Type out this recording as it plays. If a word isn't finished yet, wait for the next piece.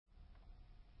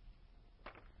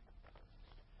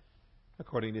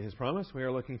According to His promise, we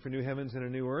are looking for new heavens and a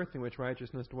new earth in which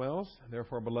righteousness dwells.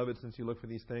 Therefore, beloved, since you look for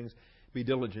these things, be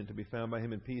diligent to be found by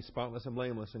Him in peace, spotless and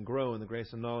blameless, and grow in the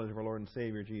grace and knowledge of our Lord and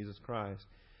Savior, Jesus Christ.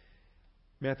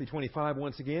 Matthew 25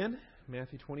 once again.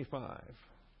 Matthew 25.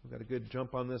 We got a good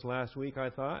jump on this last week,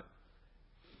 I thought.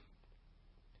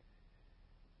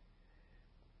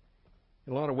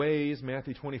 In a lot of ways,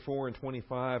 Matthew 24 and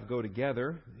 25 go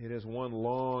together. It is one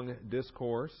long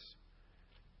discourse.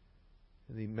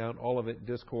 The Mount Olivet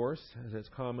Discourse, as it's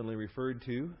commonly referred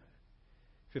to.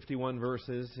 51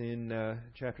 verses in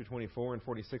chapter 24 and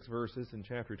 46 verses in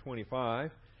chapter 25.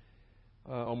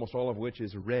 Almost all of which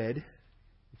is red,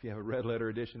 if you have a red letter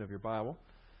edition of your Bible.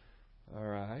 All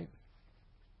right.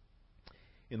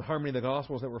 In the Harmony of the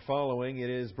Gospels that we're following, it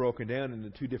is broken down into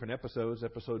two different episodes.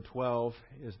 Episode 12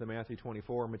 is the Matthew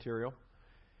 24 material,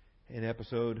 and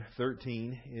episode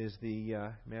 13 is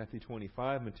the Matthew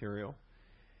 25 material.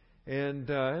 And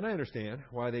I understand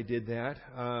why they did that.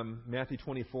 Matthew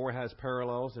 24 has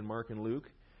parallels in Mark and Luke.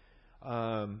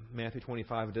 Matthew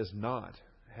 25 does not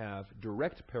have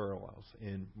direct parallels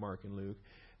in Mark and Luke.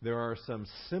 There are some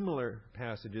similar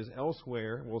passages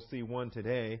elsewhere. We'll see one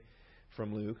today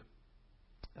from Luke.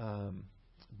 And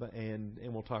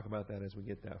we'll talk about that as we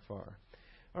get that far.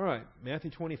 All right, Matthew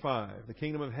 25. The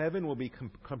kingdom of heaven will be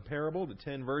comparable to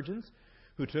 10 virgins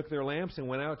who took their lamps and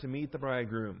went out to meet the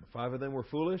bridegroom. 5 of them were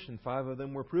foolish, and 5 of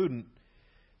them were prudent.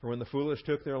 For when the foolish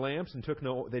took their lamps, they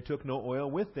took no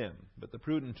oil with them, but the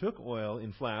prudent took oil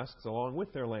in flasks along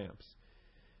with their lamps.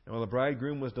 And while the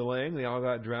bridegroom was delaying, they all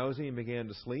got drowsy and began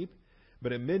to sleep.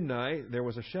 But at midnight there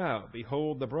was a shout,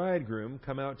 "Behold, the bridegroom,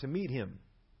 come out to meet him."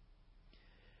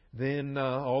 Then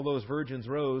all those virgins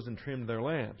rose and trimmed their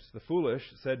lamps. The foolish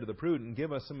said to the prudent,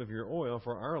 "Give us some of your oil,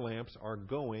 for our lamps are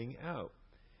going out."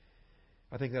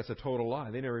 I think that's a total lie.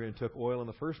 They never even took oil in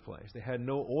the first place. They had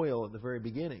no oil at the very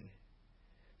beginning.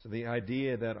 So the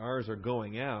idea that ours are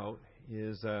going out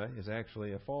is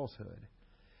actually a falsehood.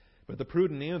 But the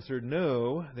prudent answered,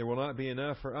 "No, there will not be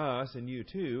enough for us and you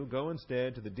too. Go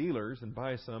instead to the dealers and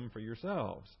buy some for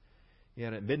yourselves." Yeah,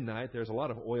 and at midnight there's a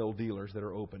lot of oil dealers that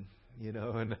are open,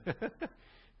 and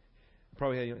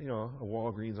probably a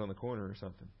Walgreens on the corner or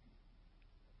something.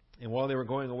 And while they were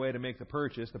going away to make the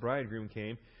purchase, the bridegroom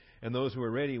came. And those who were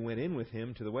ready went in with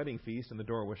him to the wedding feast, and the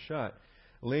door was shut.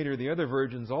 Later the other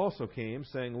virgins also came,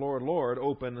 saying, "Lord, Lord,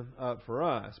 open up for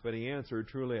us." But he answered,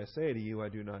 "Truly I say to you, I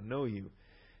do not know you.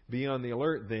 Be on the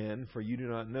alert then, for you do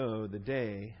not know the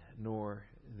day nor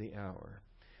the hour."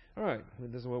 All right,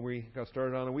 this is what we got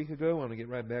started on a week ago. I want to get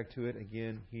right back to it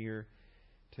again here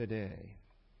today.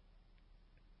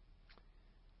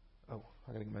 Oh,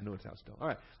 I got to get my notes out still. All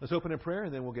right, let's open in prayer,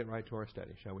 and then we'll get right to our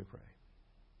study. Shall we pray?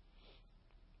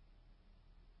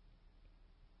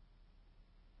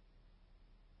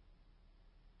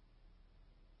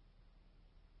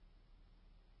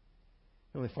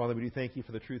 Heavenly Father, we do thank you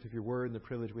for the truth of your word and the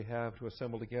privilege we have to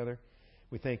assemble together.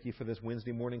 We thank you for this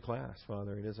Wednesday morning class,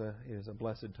 Father. It is a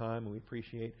blessed time, and we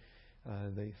appreciate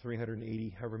the 380,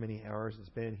 however many hours it's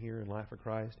been here in Life of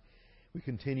Christ. We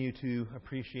continue to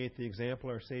appreciate the example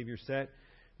our Savior set,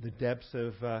 the depths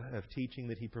of teaching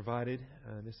that He provided.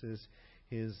 This is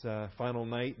His final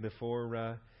night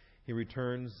before He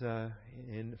returns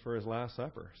for His Last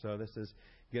Supper. So this is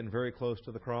getting very close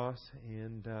to the cross,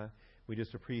 and we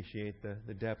just appreciate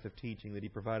the depth of teaching that He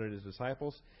provided His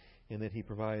disciples and that He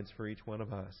provides for each one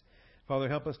of us. Father,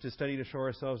 help us to study to show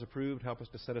ourselves approved. Help us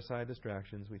to set aside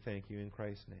distractions. We thank you in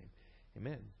Christ's name.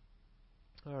 Amen.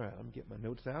 All right, I'm getting my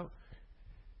notes out.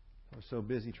 I was so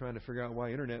busy trying to figure out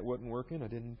why internet wasn't working. I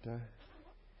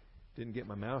didn't get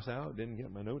my mouse out, didn't get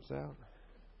my notes out.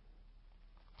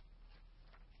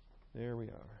 There we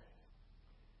are.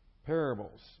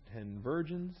 Parables, 10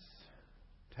 virgins,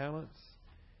 talents,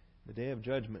 the day of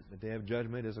judgment. The day of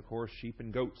judgment is, of course, sheep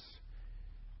and goats.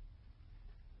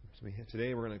 So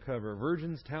today we're going to cover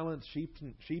virgins, talents, sheep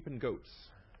and goats.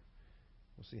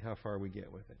 We'll see how far we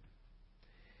get with it.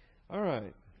 All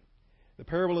right. The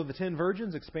parable of the 10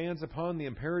 virgins expands upon the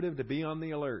imperative to be on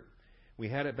the alert. We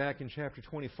had it back in chapter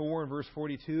 24 and verse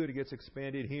 42. It gets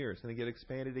expanded here. It's going to get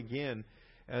expanded again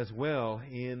as well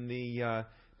in the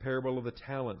parable of the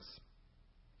talents.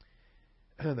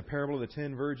 The parable of the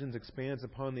 10 virgins expands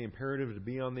upon the imperative to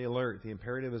be on the alert. The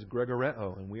imperative is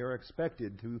gregoreo, and we are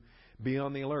expected to be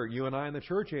on the alert. You and I in the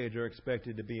church age are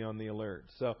expected to be on the alert.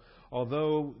 So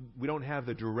although we don't have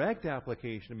the direct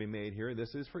application to be made here,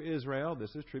 this is for Israel.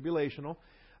 This is tribulational.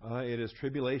 It is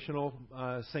tribulational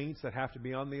saints that have to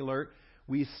be on the alert.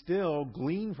 We still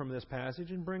glean from this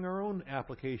passage and bring our own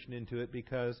application into it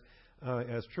because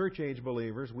as church age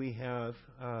believers, we have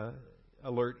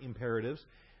alert imperatives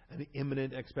an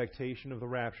imminent expectation of the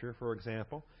rapture, for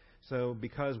example. So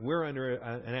because we're under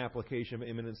an application of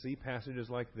imminency, passages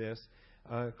like this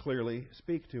clearly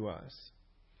speak to us.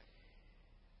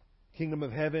 Kingdom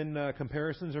of heaven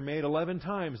comparisons are made 11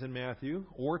 times in Matthew,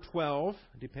 or 12,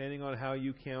 depending on how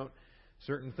you count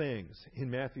certain things. In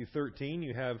Matthew 13,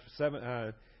 you have 7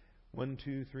 of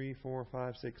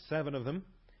them.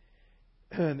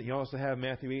 And you also have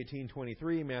Matthew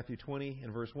 18:23, Matthew 20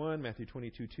 and verse 1, Matthew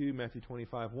 22:2, Matthew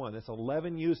 25:1. That's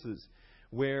 11 uses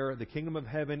where the kingdom of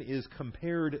heaven is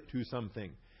compared to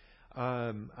something.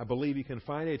 I believe you can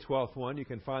find a 12th one. You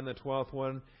can find the 12th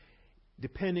one.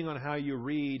 Depending on how you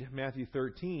read Matthew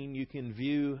 13, you can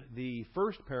view the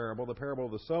first parable, the parable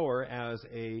of the sower, as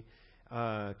a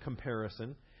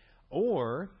comparison.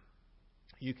 Or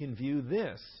you can view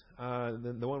this,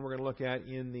 the one we're going to look at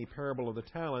in the parable of the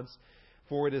talents,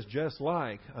 for it is just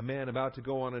like a man about to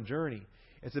go on a journey.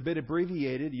 It's a bit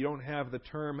abbreviated. You don't have the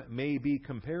term may be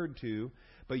compared to,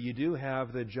 but you do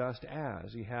have the just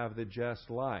as. You have the just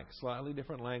like. Slightly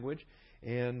different language,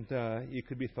 and it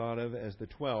could be thought of as the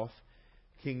 12th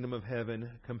kingdom of heaven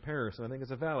comparison. I think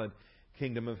it's a valid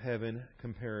kingdom of heaven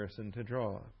comparison to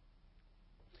draw.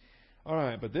 All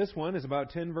right, but this one is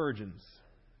about 10 virgins.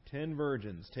 10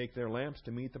 virgins take their lamps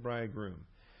to meet the bridegroom.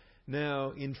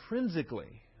 Now,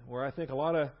 intrinsically, where I think a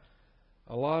lot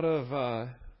of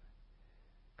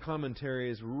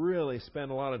commentaries really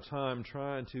spend a lot of time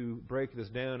trying to break this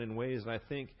down in ways that I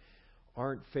think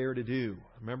aren't fair to do.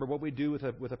 Remember what we do with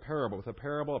a parable. With a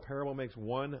parable makes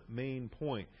one main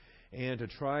point. And to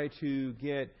try to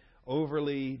get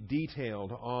overly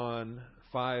detailed on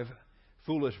 5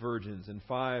 foolish virgins and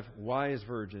 5 wise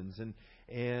virgins,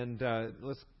 and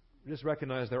let's just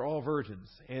recognize they're all virgins,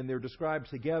 and they're described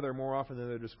together more often than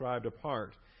they're described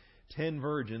apart. 10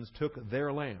 virgins took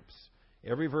their lamps.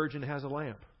 Every virgin has a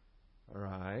lamp. All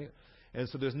right? And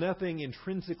so there's nothing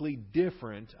intrinsically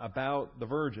different about the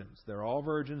virgins. They're all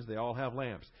virgins. They all have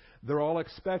lamps. They're all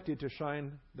expected to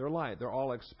shine their light. They're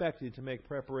all expected to make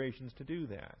preparations to do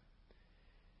that.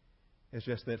 It's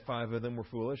just that 5 of them were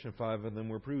foolish and 5 of them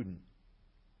were prudent.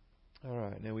 All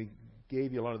right. Now, we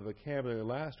gave you a lot of the vocabulary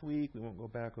last week. We won't go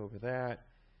back over that.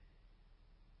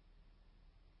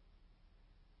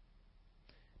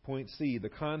 Point C, the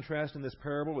contrast in this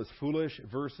parable is foolish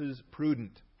versus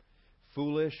prudent.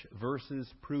 Foolish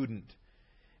versus prudent.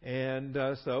 And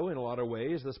so, in a lot of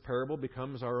ways, this parable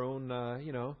becomes our own,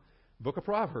 book of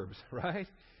Proverbs, right?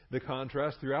 The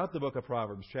contrast throughout the book of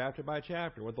Proverbs, chapter by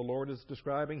chapter, what the Lord is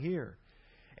describing here.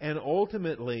 And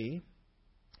ultimately,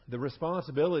 the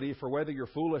responsibility for whether you're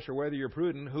foolish or whether you're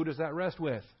prudent, who does that rest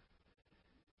with?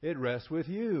 It rests with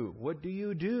you. What do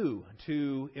you do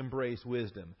to embrace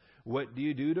wisdom? What do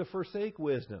you do to forsake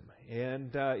wisdom?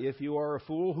 And if you are a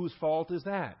fool, whose fault is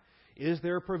that? Is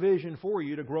there provision for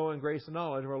you to grow in grace and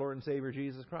knowledge of our Lord and Savior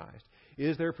Jesus Christ?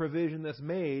 Is there provision that's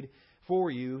made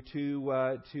for you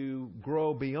to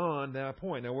grow beyond that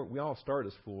point? Now, we all start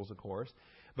as fools, of course,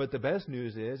 but the best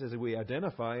news is that we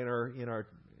identify in our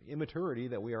immaturity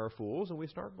that we are fools, and we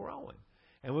start growing,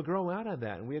 and we grow out of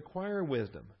that, and we acquire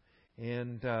wisdom,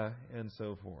 and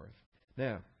so forth.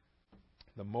 Now,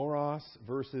 the moros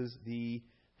versus the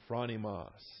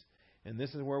phronimos, and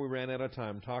this is where we ran out of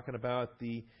time talking about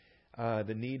the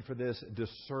need for this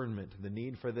discernment, the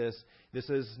need for this. This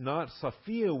is not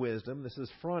Sophia wisdom. This is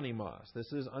phronimos.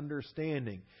 This is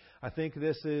understanding. I think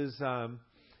this is,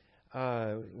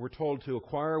 we're told to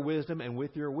acquire wisdom, and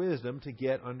with your wisdom to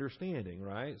get understanding,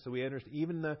 right? So we understand.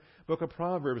 Even the book of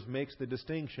Proverbs makes the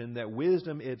distinction that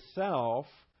wisdom itself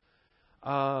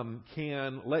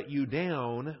can let you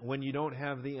down when you don't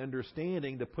have the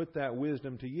understanding to put that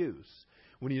wisdom to use.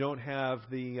 When you don't have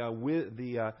the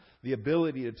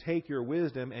ability to take your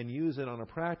wisdom and use it on a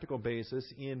practical basis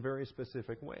in very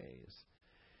specific ways.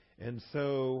 And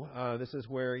so this is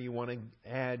where you want to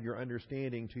add your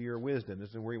understanding to your wisdom. This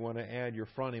is where you want to add your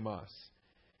phronimos.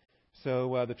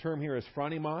 So the term here is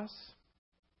phronimos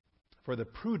for the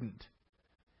prudent.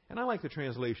 And I like the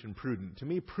translation prudent. To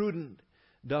me, prudent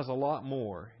does a lot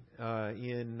more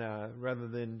rather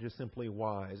than just simply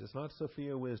wise. It's not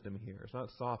Sophia wisdom here. It's not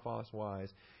sophos wise.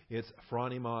 It's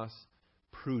phronimos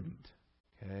prudent.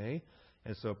 Okay?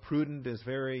 And so prudent is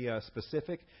very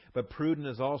specific, but prudent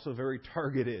is also very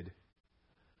targeted.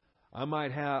 I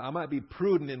might be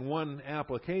prudent in one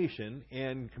application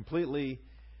and completely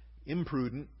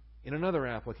imprudent in another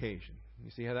application.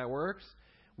 You see how that works?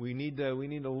 We need to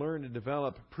learn to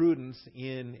develop prudence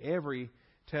in every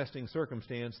testing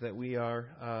circumstance that we are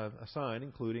assigned,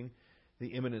 including the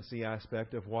imminency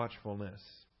aspect of watchfulness.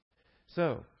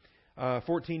 So,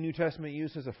 14 New Testament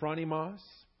uses of phronimos.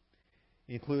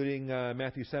 including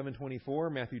Matthew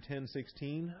 7:24, Matthew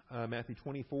 10:16, Matthew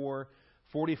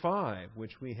 24:45,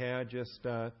 which we had just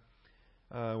where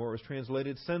it was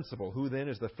translated sensible. Who then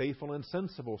is the faithful and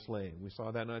sensible slave? We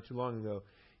saw that not too long ago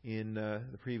in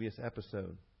the previous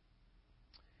episode.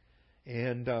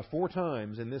 And 4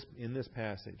 times in this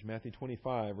passage, Matthew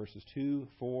 25, verses 2,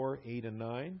 4, 8, and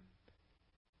 9.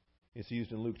 It's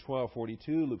used in Luke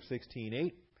 12:42, Luke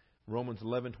 16:8, Romans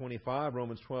 11:25,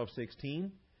 Romans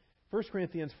 12:16, 1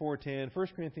 Corinthians 4:10, 1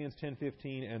 Corinthians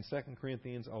 10:15, and 2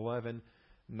 Corinthians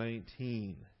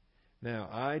 11:19. Now,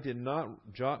 I did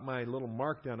not jot my little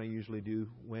mark down I usually do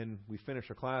when we finish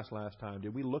a class last time.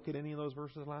 Did we look at any of those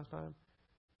verses last time?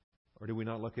 Or did we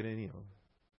not look at any of them?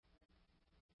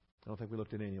 I don't think we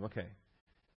looked at any of them. Okay.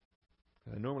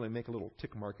 I normally make a little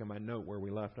tick mark in my note where we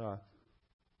left off.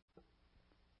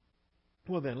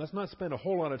 Well then, let's not spend a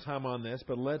whole lot of time on this,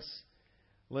 but let's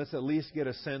at least get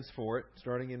a sense for it,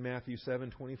 starting in Matthew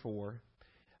 7:24.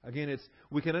 Again,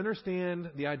 we can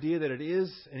understand the idea that it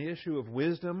is an issue of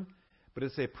wisdom, but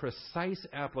it's a precise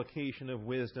application of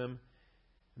wisdom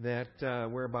that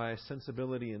whereby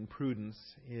sensibility and prudence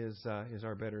is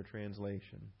our better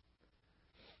translation.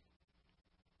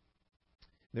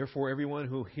 Therefore, everyone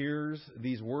who hears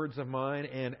these words of mine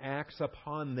and acts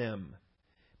upon them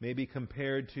may be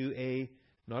compared to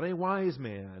not a wise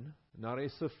man, not a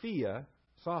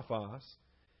Sophos,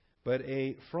 but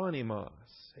a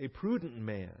phronimos, a prudent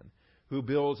man who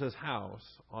builds his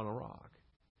house on a rock.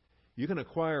 You can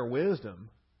acquire wisdom,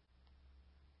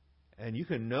 and you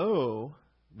can know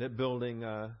that building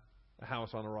a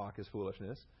house on a rock is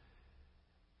foolishness,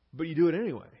 but you do it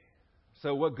anyway.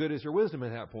 So what good is your wisdom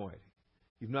at that point?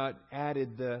 You've not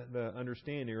added the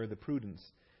understanding or the prudence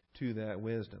to that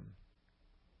wisdom.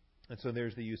 And so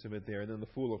there's the use of it there. And then the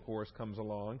fool, of course, comes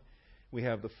along. We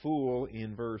have the fool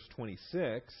in verse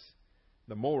 26,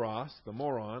 the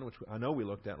moron, which I know we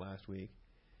looked at last week,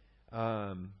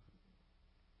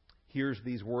 hears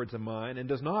these words of mine and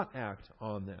does not act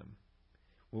on them.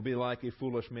 Will be like a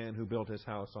foolish man who built his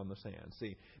house on the sand.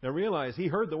 See, now realize he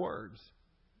heard the words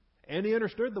and he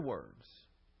understood the words.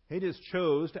 He just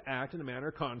chose to act in a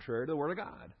manner contrary to the Word of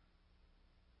God.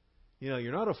 You know,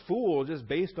 you're not a fool just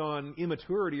based on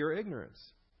immaturity or ignorance.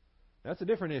 That's a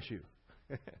different issue.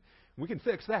 We can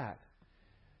fix that.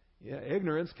 Yeah,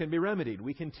 ignorance can be remedied.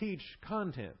 We can teach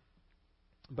content.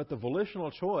 But the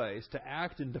volitional choice to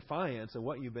act in defiance of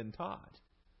what you've been taught,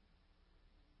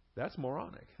 that's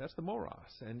moronic. That's the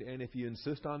moros. And if you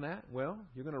insist on that, well,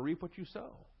 you're going to reap what you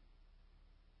sow.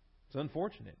 It's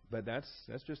unfortunate, but that's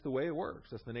just the way it works.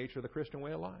 That's the nature of the Christian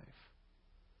way of life.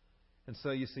 And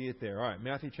so you see it there. All right,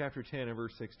 Matthew chapter 10 and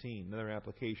verse 16, another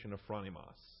application of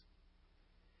phronimos.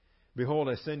 Behold,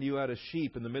 I send you out as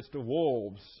sheep in the midst of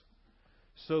wolves.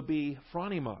 So be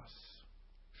phronimos,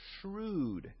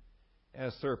 shrewd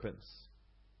as serpents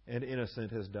and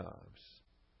innocent as doves.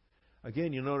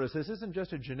 Again, you notice this isn't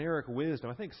just a generic wisdom.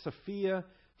 I think Sophia,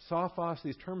 Sophos,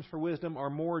 these terms for wisdom are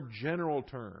more general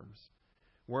terms.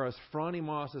 Whereas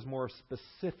phronimos is more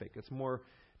specific. It's more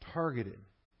targeted.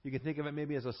 You can think of it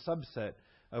maybe as a subset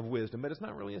of wisdom, but it's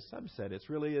not really a subset.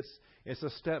 It's a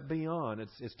step beyond.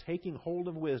 It's taking hold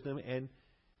of wisdom and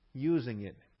using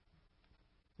it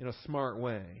in a smart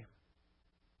way.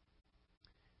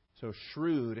 So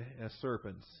shrewd as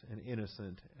serpents and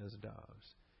innocent as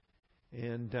doves.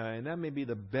 And that may be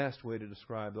the best way to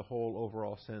describe the whole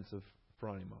overall sense of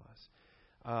phronimos.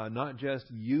 Not just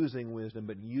using wisdom,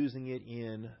 but using it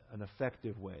in an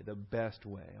effective way, the best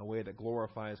way, a way that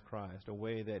glorifies Christ, a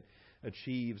way that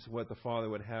achieves what the Father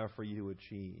would have for you to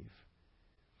achieve.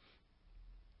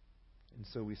 And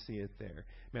so we see it there.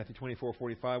 Matthew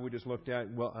 24:45 we just looked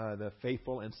at, the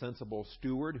faithful and sensible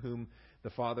steward whom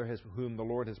the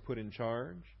Lord has put in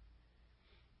charge.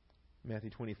 Matthew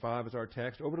 25 is our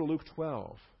text. Over to Luke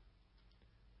 12.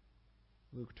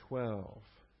 Luke 12.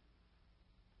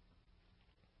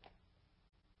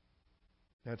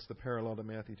 That's the parallel to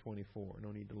Matthew 24.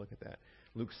 No need to look at that.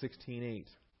 Luke 16:8.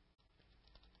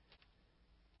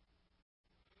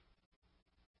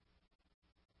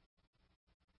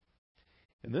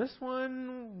 And this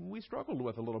one we struggled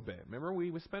with a little bit. Remember,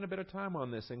 we spent a bit of time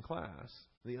on this in class.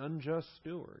 The unjust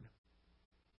steward.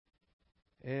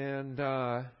 And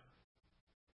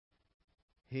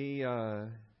he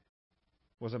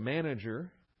was a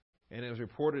manager, and it was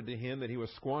reported to him that he was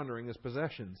squandering his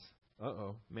possessions.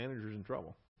 Manager's in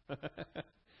trouble.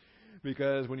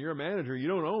 Because when you're a manager, you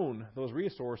don't own those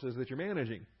resources that you're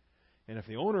managing. And if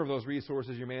the owner of those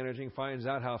resources you're managing finds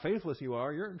out how faithless you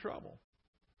are, you're in trouble.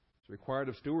 It's required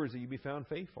of stewards that you be found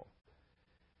faithful.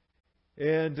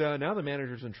 And now the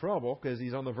manager's in trouble because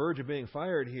he's on the verge of being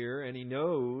fired here, and he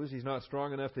knows he's not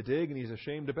strong enough to dig, and he's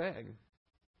ashamed to beg.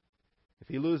 If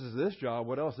he loses this job,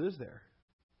 what else is there?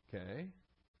 Okay?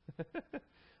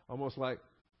 Almost like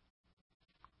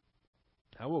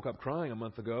I woke up crying a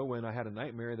month ago when I had a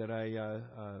nightmare that I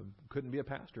couldn't be a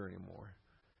pastor anymore.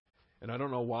 And I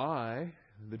don't know why.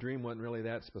 The dream wasn't really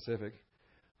that specific.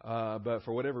 But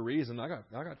for whatever reason, I got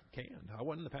canned. I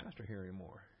wasn't the pastor here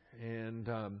anymore. And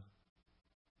I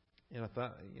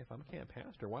thought, if I can't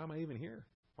pastor, why am I even here?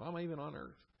 Why am I even on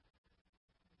earth?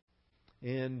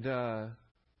 And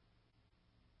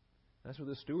that's what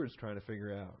this steward's trying to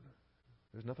figure out.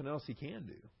 There's nothing else he can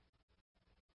do.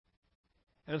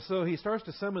 And so he starts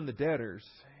to summon the debtors,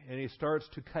 and he starts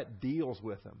to cut deals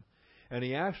with them. And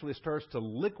he actually starts to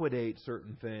liquidate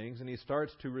certain things, and he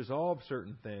starts to resolve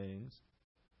certain things.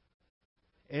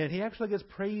 And he actually gets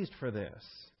praised for this.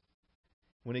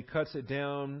 When he cuts it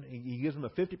down, he gives them a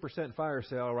 50% fire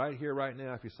sale right here, right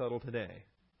now, if you settle today.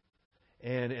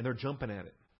 And they're jumping at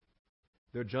it.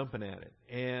 They're jumping at it.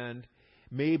 And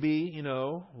maybe,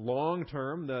 long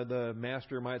term, the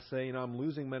master might say, I'm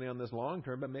losing money on this long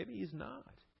term, but maybe he's not.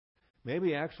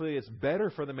 Maybe actually it's better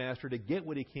for the master to get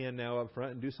what he can now up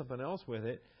front and do something else with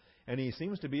it. And he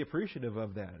seems to be appreciative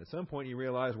of that. At some point you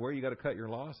realize where you got to cut your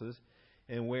losses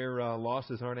and where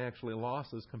losses aren't actually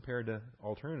losses compared to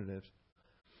alternatives.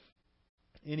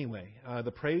 Anyway,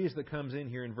 the praise that comes in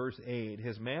here in verse 8,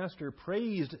 his master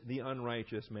praised the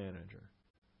unrighteous manager.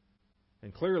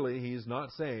 And clearly he's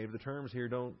not saved. The terms here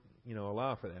don't,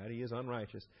 allow for that. He is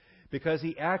unrighteous. Because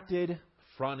he acted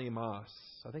phronimos.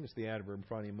 I think it's the adverb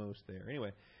phronimos there.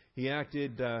 Anyway, he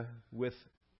acted with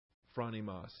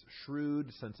phronimos.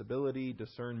 Shrewd, sensibility,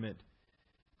 discernment,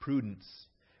 prudence.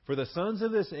 For the sons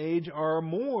of this age are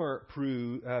more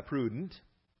prudent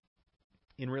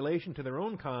in relation to their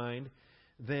own kind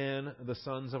than the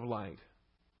sons of light.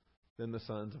 Let's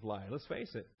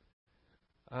face it.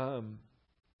 We're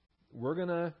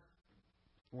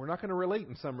not going to relate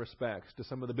in some respects to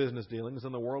some of the business dealings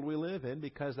in the world we live in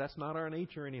because that's not our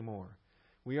nature anymore.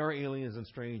 We are aliens and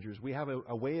strangers. We have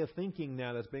a way of thinking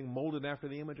now that's being molded after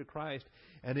the image of Christ,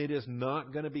 and it is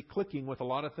not going to be clicking with a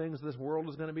lot of things this world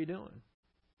is going to be doing.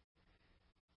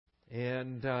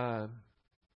 And,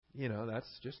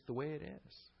 that's just the way it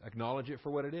is. Acknowledge it for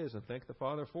what it is and thank the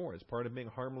Father for it. It's part of being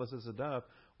harmless as a dove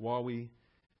while we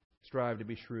strive to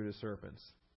be shrewd as serpents.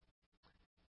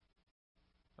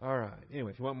 All right.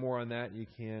 Anyway, if you want more on that, you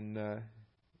can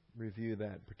review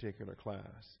that particular class.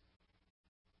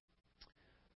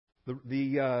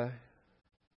 The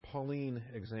Pauline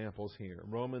examples here,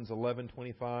 Romans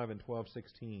 11:25 and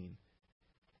 12:16.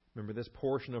 Remember this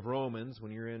portion of Romans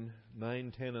when you're in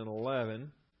 9, 10, and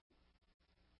 11.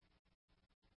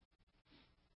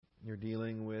 You're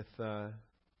dealing with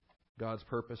God's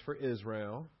purpose for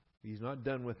Israel. He's not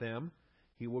done with them.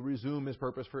 He will resume His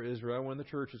purpose for Israel when the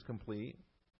church is complete.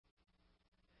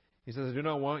 He says, I do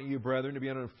not want you, brethren, to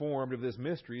be uninformed of this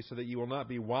mystery, so that you will not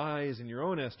be wise in your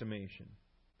own estimation.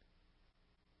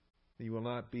 That you will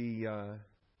not be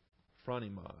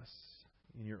phronimos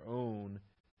in your own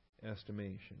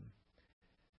estimation.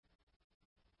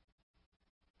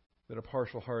 That a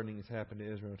partial hardening has happened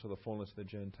to Israel until the fullness of the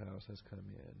Gentiles has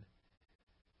come in.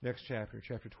 Next chapter,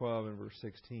 chapter 12 and verse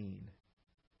 16.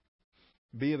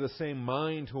 Be of the same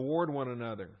mind toward one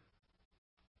another.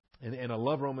 And I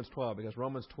love Romans 12 because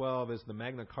Romans 12 is the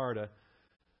Magna Carta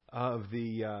of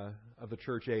the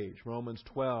church age. Romans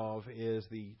 12 is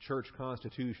the church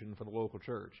constitution for the local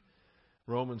church.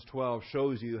 Romans 12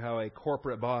 shows you how a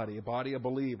corporate body, a body of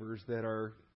believers that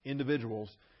are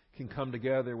individuals, can come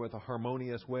together with a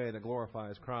harmonious way that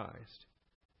glorifies Christ.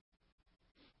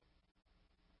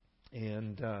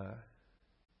 And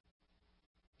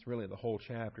it's really the whole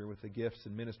chapter with the gifts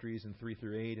and ministries in 3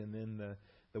 through 8, and then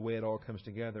the way it all comes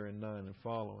together in 9 and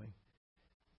following.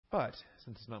 But,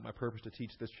 since it's not my purpose to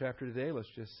teach this chapter today, let's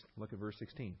just look at verse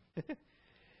 16.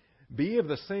 Be of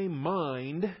the same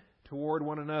mind toward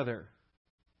one another.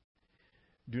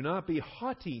 Do not be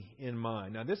haughty in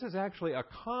mind. Now, this is actually a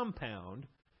compound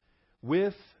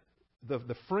with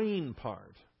the frame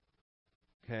part.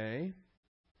 Okay?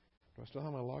 Do I still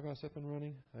have my Logos up and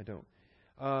running? I don't.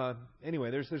 Anyway,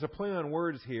 there's a play on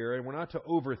words here, and we're not to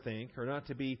overthink or not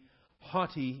to be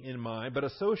haughty in mind, but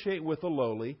associate with the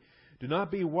lowly. Do not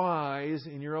be wise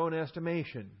in your own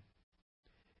estimation.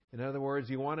 In other words,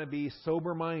 you want to be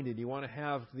sober-minded. You want to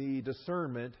have the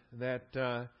discernment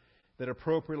that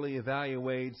appropriately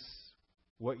evaluates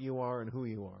what you are and who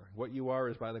you are. What you are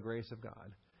is by the grace of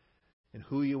God. And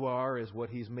who you are is what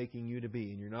He's making you to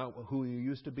be. And you're not who you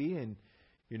used to be, and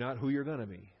you're not who you're going to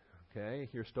be. Okay?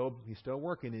 He's still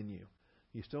working in you.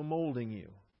 He's still molding you.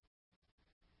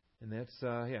 And that's,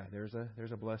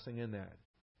 there's a blessing in that.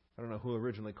 I don't know who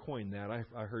originally coined that.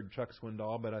 I heard Chuck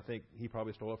Swindoll, but I think he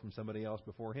probably stole it from somebody else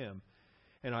before him.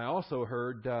 And I also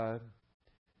heard,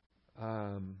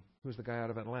 who's the guy out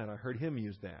of Atlanta? I heard him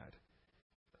use that.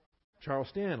 Charles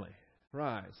Stanley.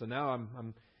 Right. So now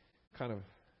I'm kind of,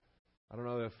 I don't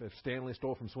know if Stanley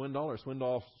stole from Swindoll or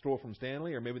Swindoll stole from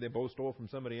Stanley, or maybe they both stole from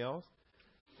somebody else.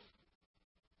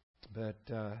 But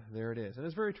there it is. And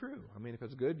it's very true. I mean, if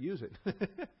it's good, use it.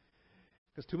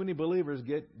 Because too many believers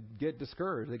get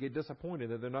discouraged. They get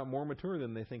disappointed that they're not more mature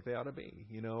than they think they ought to be,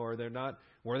 or they're not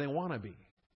where they want to be.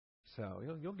 So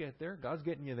you'll get there. God's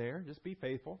getting you there. Just be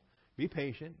faithful. Be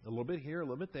patient. A little bit here, a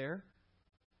little bit there.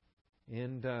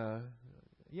 And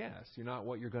yes, you're not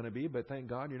what you're going to be, but thank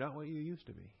God you're not what you used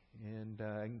to be.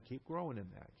 And keep growing in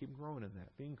that. Keep growing in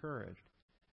that. Be encouraged.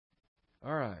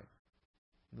 All right.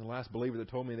 And the last believer that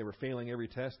told me they were failing every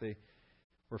test they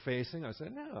were facing, I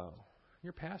said, no,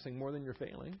 you're passing more than you're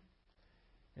failing.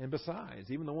 And besides,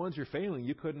 even the ones you're failing,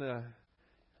 you couldn't,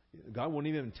 God wouldn't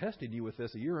even have tested you with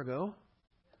this a year ago.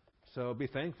 So be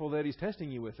thankful that He's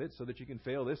testing you with it so that you can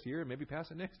fail this year and maybe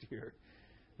pass it next year.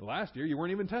 The last year, you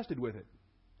weren't even tested with it.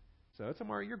 So it's all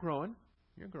right. You're growing.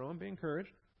 You're growing. Be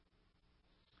encouraged.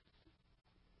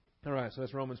 All right, so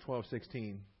that's Romans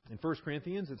 12:16. In 1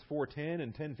 Corinthians, it's 4:10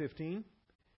 and 10:15.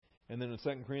 And then in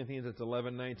 2 Corinthians, it's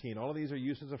 11:19. All of these are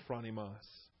uses of phronimos.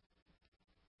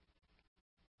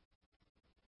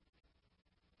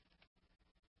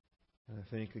 And I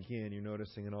think, again, you're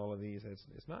noticing in all of these,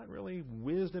 it's not really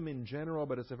wisdom in general,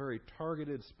 but it's a very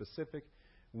targeted, specific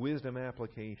wisdom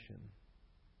application.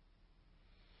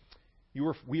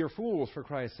 We are fools for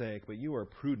Christ's sake, but you are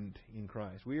prudent in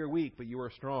Christ. We are weak, but you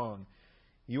are strong.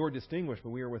 You are distinguished,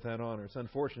 but we are without honor. It's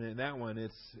unfortunate in that one.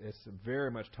 It's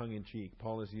very much tongue-in-cheek.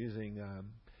 Paul is using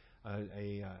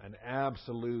an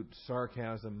absolute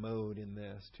sarcasm mode in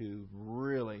this to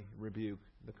really rebuke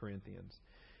the Corinthians.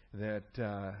 That,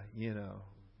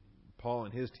 Paul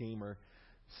and his team are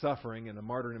suffering in a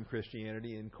martyrdom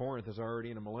Christianity, and Corinth is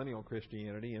already in a millennial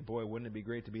Christianity, and boy, wouldn't it be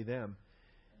great to be them.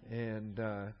 And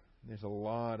there's a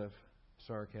lot of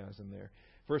sarcasm there.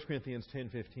 1 Corinthians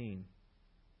 10:15.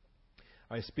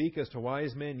 I speak as to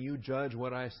wise men, you judge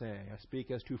what I say. I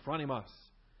speak as to phronimos,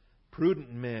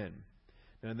 prudent men.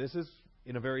 Now this is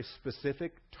in a very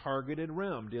specific, targeted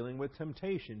realm, dealing with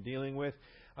temptation, dealing with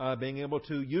being able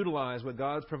to utilize what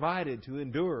God's provided to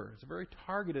endure. It's a very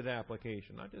targeted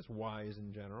application, not just wise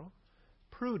in general.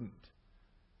 Prudent,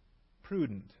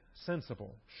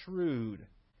 sensible, shrewd,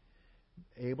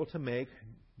 able to make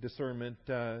discernment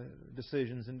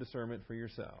decisions and discernment for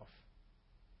yourself.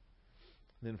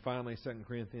 And then finally, 2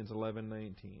 Corinthians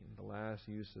 11:19, the last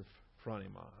use of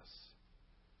phronimos.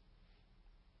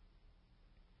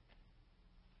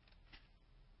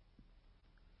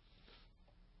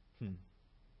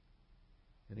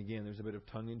 And again, there's a bit of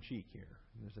tongue-in-cheek here.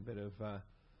 There's a bit of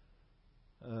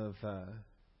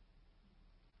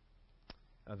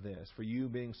this. For you,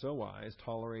 being so wise,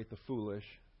 tolerate the foolish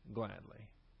gladly.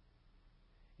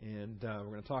 And we're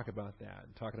going to talk about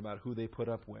that, talking about who they put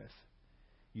up with.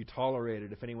 You tolerate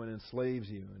it if anyone enslaves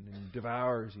you and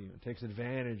devours you and takes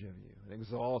advantage of you and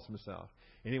exalts himself.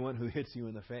 Anyone who hits you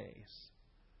in the face.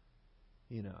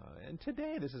 And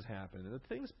today this has happened. The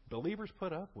things believers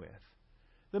put up with.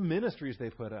 The ministries they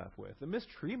put up with. The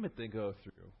mistreatment they go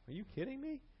through. Are you kidding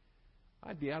me?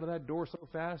 I'd be out of that door so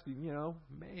fast,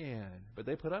 man. But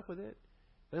they put up with it.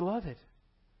 They love it.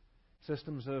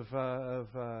 Systems of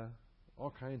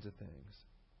all kinds of things.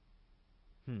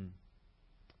 Then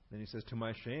he says, to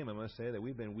my shame, I must say that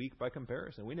we've been weak by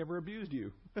comparison. We never abused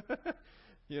you.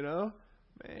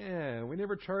 Man, we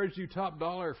never charged you top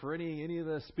dollar for any of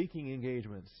the speaking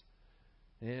engagements.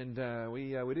 And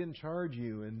we didn't charge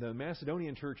you. And the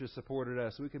Macedonian churches supported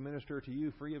us so we could minister to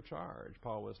you free of charge,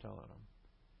 Paul was telling them.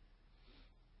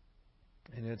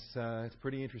 And it's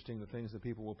pretty interesting the things that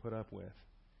people will put up with.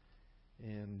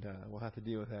 And we'll have to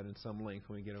deal with that in some length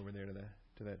when we get over there to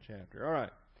that chapter. All right.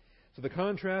 So the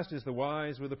contrast is the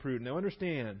wise with the prudent. Now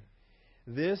understand,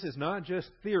 this is not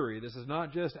just theory. This is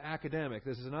not just academic.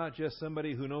 This is not just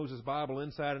somebody who knows his Bible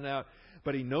inside and out.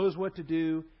 But he knows what to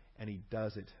do, and he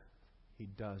does it. He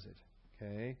does it.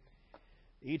 Okay?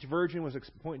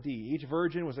 Point D, each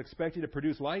virgin was expected to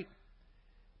produce light,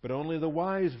 but only the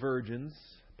wise virgins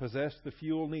possessed the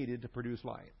fuel needed to produce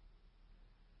light.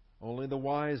 Only the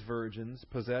wise virgins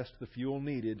possessed the fuel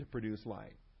needed to produce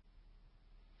light.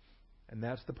 And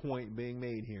that's the point being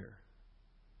made here.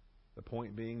 The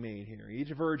point being made here.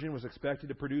 Each virgin was expected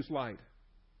to produce light,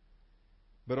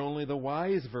 but only the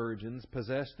wise virgins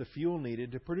possessed the fuel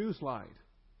needed to produce light.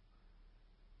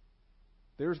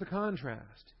 There's the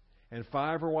contrast. And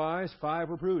 5 were wise, 5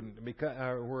 were prudent,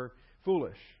 were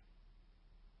foolish.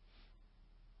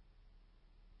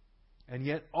 And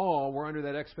yet all were under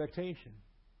that expectation.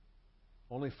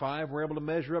 Only 5 were able to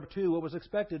measure up to what was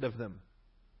expected of them.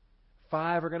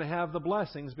 5 are going to have the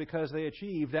blessings because they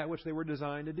achieved that which they were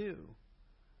designed to do.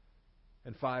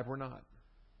 And 5 were not.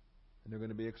 And they're going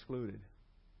to be excluded.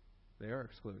 They are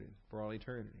excluded for all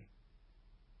eternity.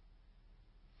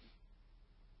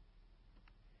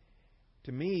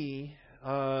 To me,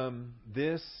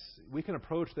 we can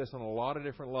approach this on a lot of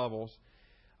different levels.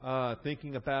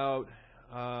 Thinking about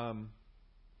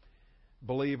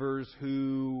believers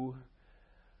who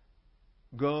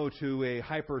go to a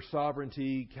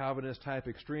hyper-sovereignty Calvinist type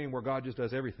extreme where God just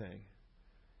does everything.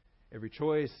 Every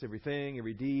choice, everything,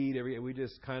 every deed, we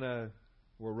just kind of,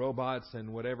 we're robots,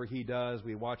 and whatever He does,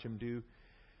 we watch Him do.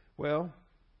 Well,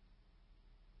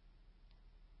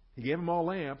 He gave them all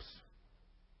lamps,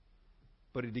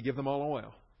 but did He give them all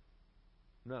oil?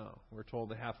 No. We're told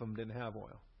that half of them didn't have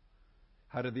oil.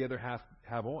 How did the other half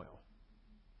have oil?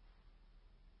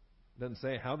 It doesn't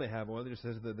say how they have oil, it just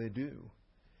says that they do.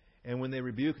 And when they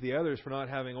rebuke the others for not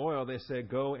having oil, they say,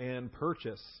 go and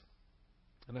purchase.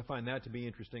 And I find that to be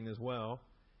interesting as well.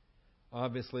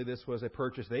 Obviously, this was a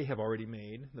purchase they have already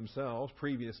made themselves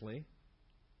previously.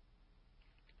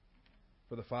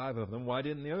 For the 5 of them, why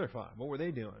didn't the other 5? What were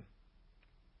they doing?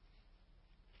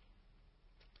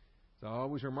 It's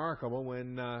always remarkable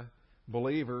when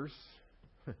believers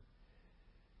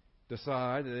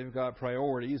decide that they've got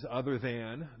priorities other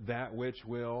than that which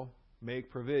will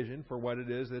make provision for what it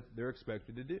is that they're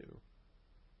expected to do.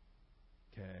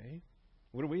 Okay.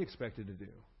 What are we expected to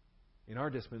do in our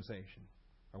dispensation?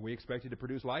 Are we expected to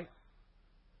produce light?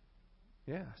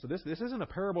 Yeah. So this isn't a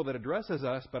parable that addresses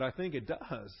us, but I think it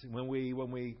does when we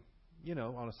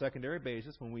on a secondary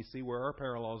basis, when we see where our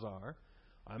parallels are.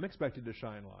 I'm expected to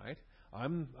shine light.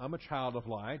 I'm a child of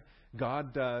light.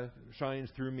 God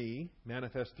shines through me,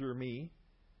 manifests through me.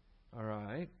 All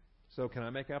right. So can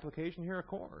I make application here? Of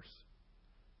course.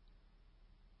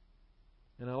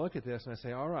 And I look at this and I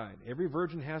say, all right, every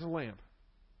virgin has a lamp.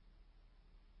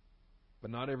 But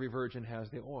not every virgin has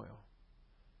the oil.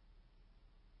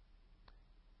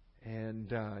 And,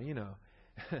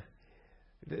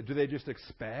 do they just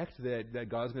expect that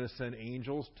God's going to send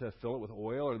angels to fill it with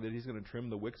oil, or that He's going to trim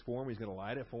the wicks for them, He's going to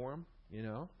light it for them?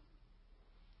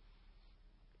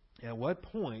 At what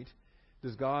point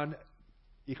does God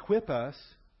equip us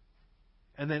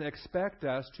and then expect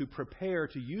us to prepare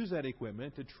to use that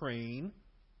equipment to train?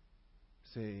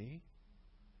 See?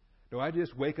 Do I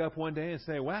just wake up one day and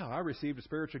say, wow, I received a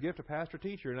spiritual gift of pastor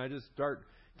teacher, and I just start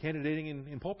candidating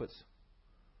in pulpits?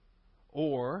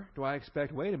 Or do I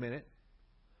expect, wait a minute,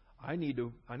 I need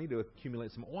to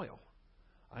accumulate some oil.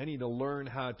 I need to learn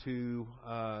how to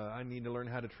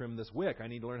trim this wick. I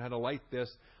need to learn how to light this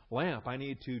lamp. I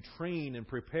need to train and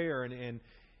prepare and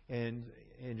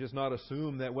just not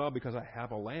assume that, well, because I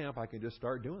have a lamp, I can just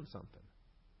start doing something.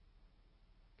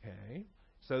 Okay?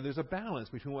 So there's a balance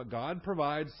between what God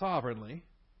provides sovereignly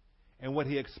and what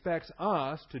He expects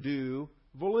us to do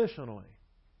volitionally.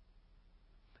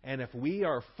 And if we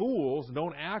are fools and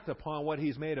don't act upon what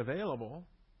He's made available,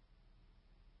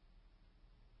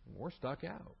 we're stuck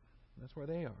out. That's where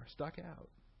they are, stuck out.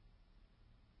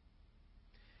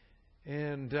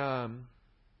 And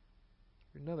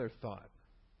another thought.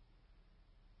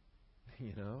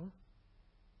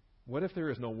 What if there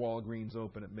is no Walgreens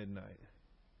open at midnight?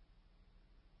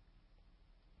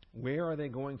 Where are they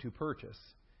going to purchase?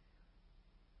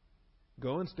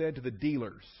 Go instead to the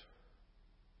dealers.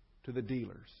 To the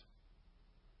dealers.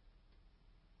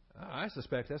 I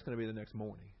suspect that's going to be the next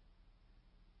morning.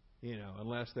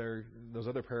 Unless those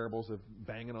other parables of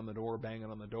banging on the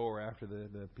door after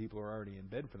the people are already in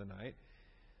bed for the night.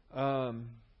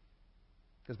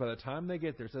 Because by the time they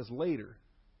get there, it says later,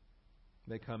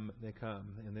 they come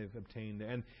and they've obtained.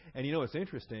 And it's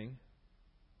interesting.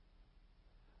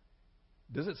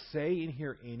 Does it say in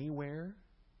here anywhere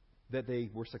that they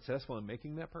were successful in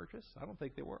making that purchase? I don't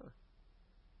think they were.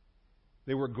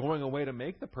 They were going away to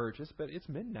make the purchase, but it's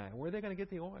midnight. Where are they going to get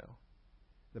the oil?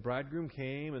 The bridegroom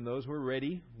came, and those who were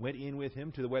ready went in with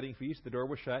him to the wedding feast. The door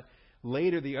was shut.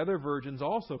 Later, the other virgins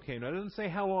also came. Now, it doesn't say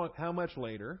how much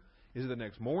later. Is it the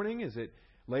next morning? Is it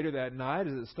later that night?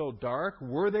 Is it still dark?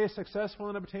 Were they successful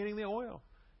in obtaining the oil?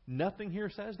 Nothing here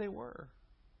says they were.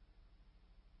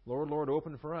 Lord, Lord,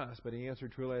 open for us. But He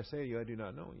answered, truly I say to you, I do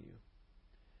not know you.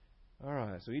 All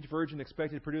right, so each virgin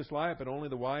expected to produce light, but only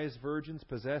the wise virgins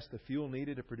possessed the fuel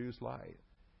needed to produce light.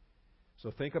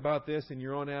 So think about this in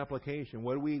your own application.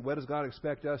 What does God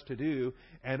expect us to do?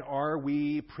 And are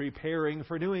we preparing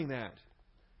for doing that?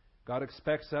 God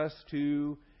expects us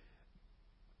to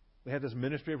have this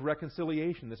ministry of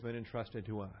reconciliation that's been entrusted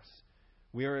to us.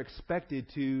 We are expected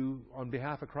to, on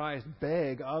behalf of Christ,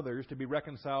 beg others to be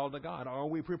reconciled to God. Are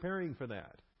we preparing for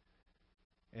that?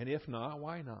 And if not,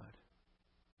 why not?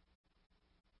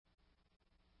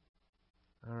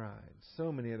 All right.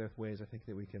 So many other ways I think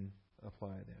that we can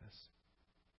apply this.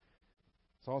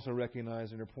 It's also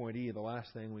recognized under point E, the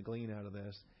last thing we glean out of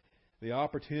this. The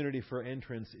opportunity for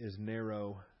entrance is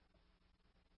narrow.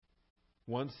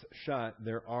 Once shut,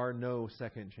 there are no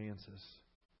second chances.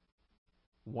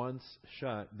 Once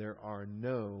shut, there are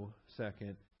no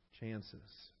second chances.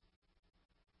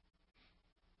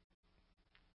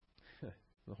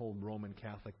 The whole Roman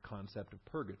Catholic concept of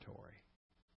purgatory.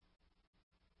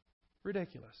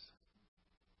 Ridiculous.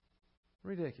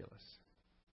 Ridiculous.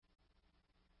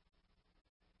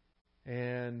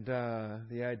 And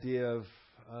the idea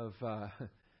of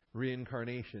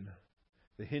reincarnation,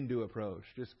 the Hindu approach.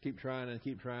 Just keep trying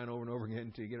over and over again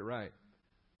until you get it right.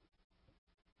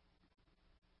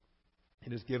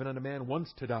 It is given unto man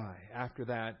once to die. After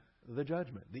that, the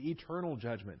judgment, the eternal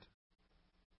judgment.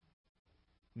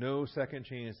 No second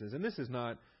chances. And this is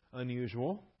not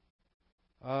unusual.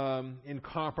 In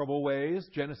comparable ways,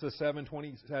 Genesis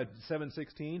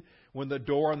 7:16, when the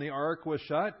door on the ark was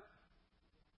shut,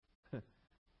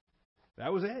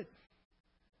 that was it.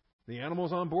 The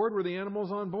animals on board were the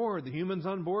animals on board. The humans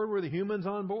on board were the humans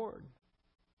on board.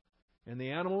 And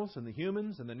the animals and the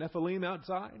humans and the Nephilim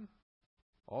outside,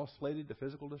 all slated to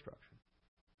physical destruction.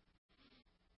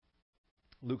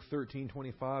 Luke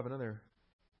 13:25, another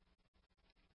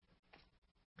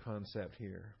concept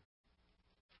here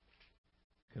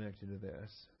connected to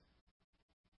this.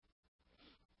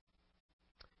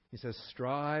 He says,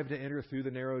 strive to enter through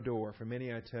the narrow door, for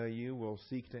many, I tell you, will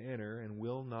seek to enter and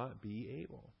will not be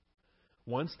able.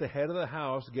 Once the head of the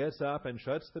house gets up and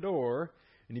shuts the door,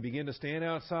 and you begin to stand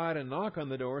outside and knock on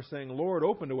the door, saying, Lord,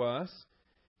 open to us,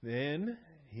 then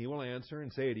he will answer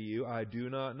and say to you, I do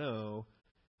not know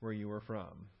where you are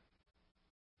from.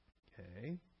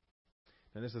 Okay.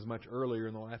 And this is much earlier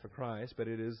in the life of Christ, but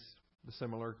it is the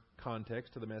similar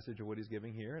context to the message of what he's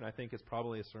giving here. And I think it's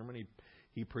probably a sermon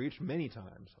he preached many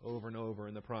times over and over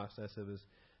in the process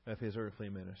of his earthly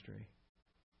ministry.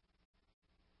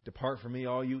 Depart from me,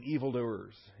 all you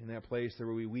evildoers. In that place there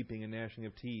will be weeping and gnashing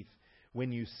of teeth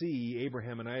when you see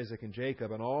Abraham and Isaac and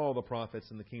Jacob and all the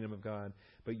prophets in the kingdom of God,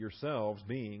 but yourselves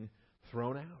being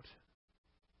thrown out.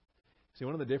 See,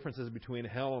 one of the differences between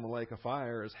hell and the lake of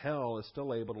fire is hell is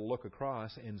still able to look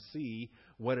across and see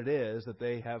what it is that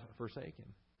they have forsaken.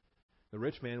 The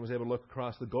rich man was able to look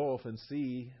across the gulf and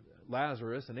see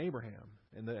Lazarus and Abraham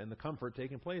and the comfort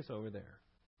taking place over there.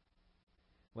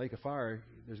 Lake of fire,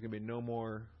 there's going to be no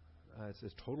more, it's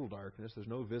total darkness. There's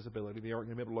no visibility. They aren't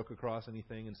going to be able to look across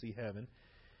anything and see heaven.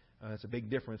 It's a big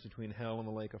difference between hell and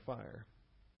the lake of fire.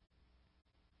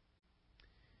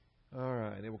 All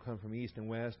right, they will come from east and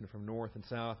west, and from north and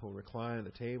south will recline at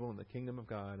the table in the kingdom of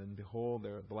God. And behold,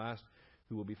 they're the last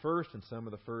who will be first, and some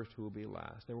of the first who will be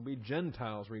last. There will be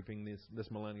Gentiles reaping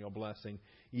this millennial blessing,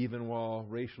 even while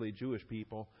racially Jewish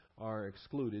people are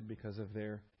excluded because of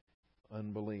their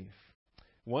unbelief.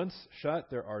 Once shut,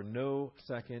 there are no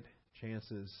second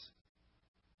chances.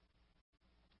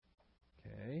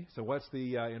 Okay, so what's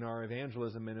the in our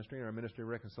evangelism ministry, in our ministry of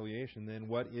reconciliation, then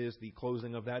what is the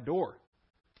closing of that door?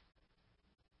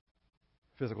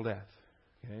 Physical death.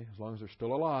 Okay, as long as they're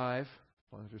still alive,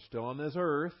 as long as they're still on this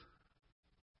earth,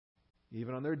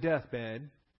 even on their deathbed.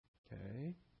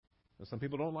 Okay, now, some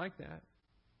people don't like that.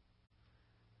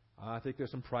 I think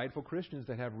there's some prideful Christians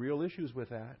that have real issues with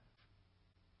that.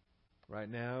 Right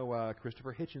now,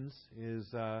 Christopher Hitchens is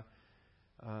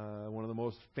one of the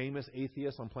most famous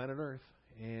atheists on planet Earth,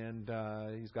 and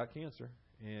he's got cancer,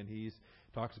 and he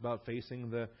talks about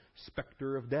facing the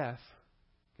specter of death.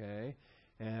 Okay.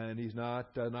 And he's not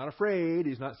afraid.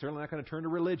 He's certainly not going to turn to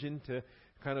religion to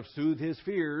kind of soothe his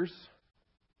fears.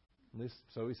 At least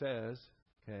so he says.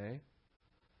 Okay, are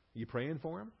you praying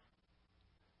for him?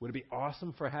 Would it be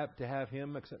awesome to have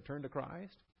him turn to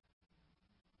Christ?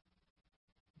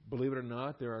 Believe it or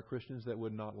not, there are Christians that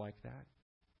would not like that.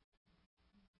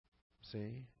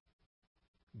 See,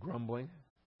 grumbling,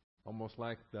 almost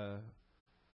like the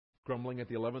grumbling at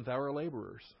the 11th hour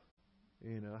laborers.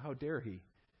 You know, how dare he?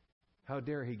 How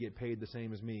dare he get paid the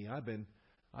same as me? I've been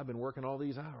working all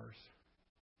these hours.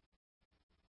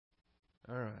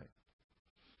 All right.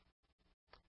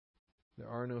 There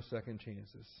are no second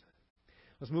chances.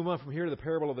 Let's move on from here to the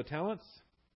parable of the talents,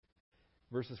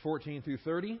 verses 14 through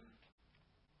 30.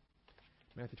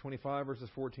 Matthew 25, verses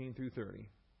 14 through 30.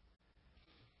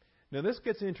 Now this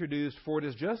gets introduced, for it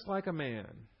is just like a man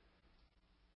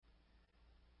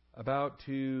about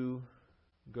to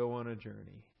go on a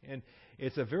journey. And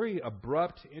it's a very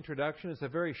abrupt introduction. It's a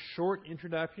very short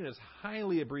introduction. It's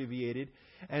highly abbreviated.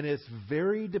 And it's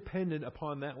very dependent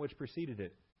upon that which preceded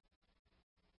it.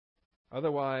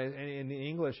 Otherwise, and in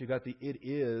English, you've got the "it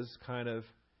is" kind of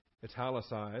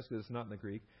italicized, because it's not in the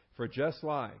Greek, for just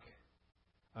like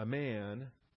a man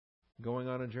going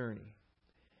on a journey.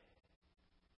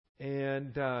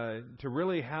 And to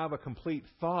really have a complete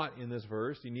thought in this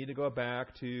verse, you need to go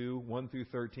back to 1 through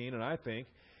 13, and I think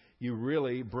you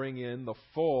really bring in the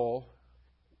full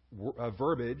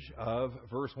verbiage of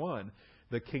verse 1.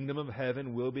 The kingdom of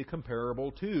heaven will be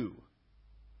comparable to.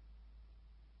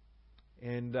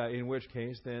 And in which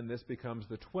case, then, this becomes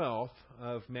the 12th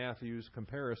of Matthew's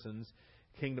comparisons,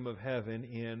 kingdom of heaven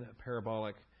in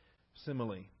parabolic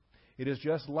simile. It is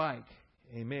just like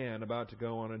a man about to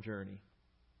go on a journey,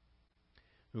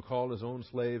 who called his own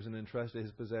slaves and entrusted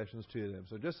his possessions to them.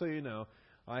 So just so you know,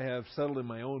 I have settled in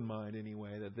my own mind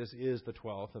anyway that this is the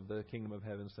 12th of the kingdom of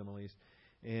heaven similes.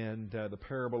 And the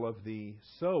parable of the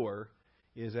sower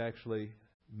is actually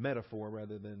metaphor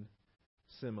rather than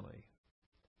simile.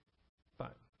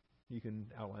 But you can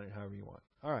outline it however you want.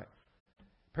 All right.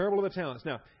 Parable of the talents.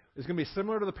 Now, it's going to be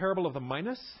similar to the parable of the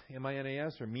minas,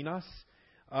 M-I-N-A-S, or minas,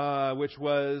 which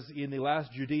was in the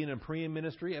last Judean and Perean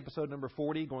ministry, episode number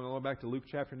 40, going all the way back to Luke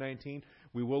chapter 19.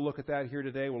 We will look at that here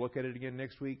today. We'll look at it again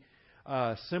next week.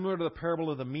 Similar to the parable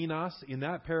of the minas. In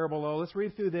that parable, though, let's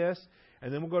read through this,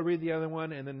 and then we'll go read the other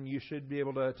one, and then you should be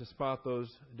able to spot those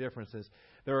differences.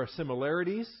 There are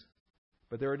similarities,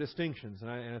 but there are distinctions, and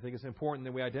I think it's important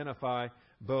that we identify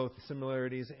both the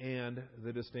similarities and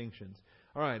the distinctions.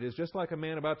 All right, it's just like a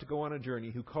man about to go on a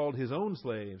journey who called his own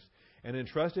slaves and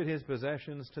entrusted his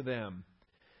possessions to them.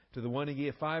 To the one he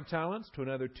gave 5 talents, to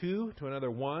another 2, to another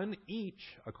 1, each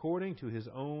according to his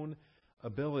own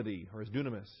ability, or his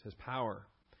dunamis, his power.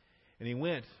 And he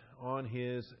went on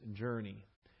his journey.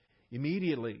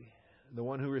 Immediately, the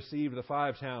one who received the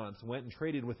 5 talents went and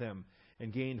traded with them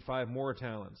and gained 5 more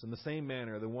talents. In the same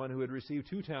manner, the one who had received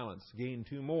 2 talents gained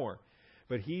 2 more.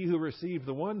 But he who received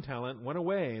the 1 talent went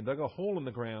away and dug a hole in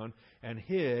the ground and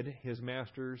hid his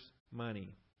master's money.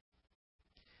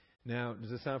 Now,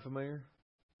 does this sound familiar?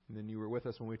 And then you were with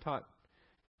us when we taught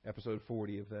episode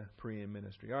 40 of the Perean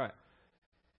ministry. All right.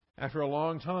 After a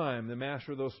long time, the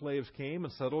master of those slaves came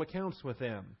and settled accounts with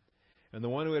them. And the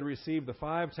one who had received the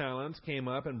 5 talents came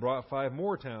up and brought 5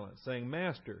 more talents, saying,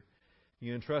 Master,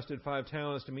 you entrusted 5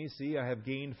 talents to me. See, I have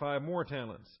gained 5 more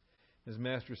talents. His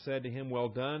master said to him, Well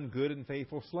done, good and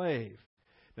faithful slave.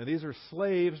 Now, these are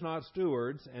slaves, not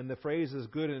stewards, and the phrase is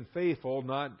good and faithful,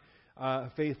 not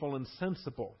faithful and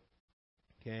sensible.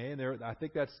 Okay, and I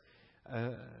think that's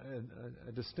a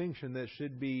distinction that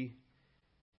should be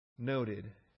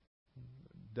noted.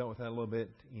 Dealt with that a little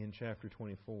bit in chapter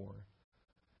 24.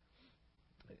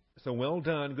 So, well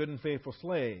done, good and faithful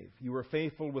slave. You were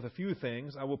faithful with a few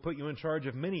things. I will put you in charge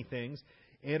of many things.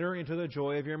 Enter into the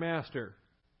joy of your master.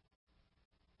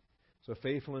 So,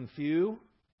 faithful in few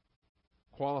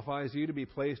qualifies you to be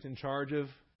placed in charge of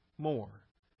more.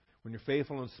 When you're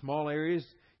faithful in small areas,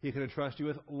 He can entrust you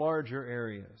with larger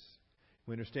areas.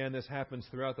 We understand this happens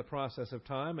throughout the process of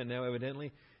time, and now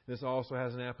evidently this also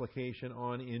has an application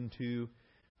on into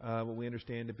what we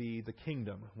understand to be the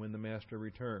kingdom when the Master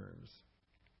returns.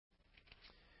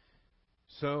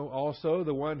 So also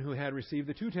the one who had received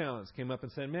the 2 talents came up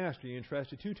and said, Master, you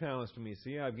entrusted 2 talents to me.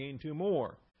 See, I've gained 2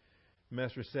 more. The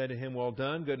Master said to him, Well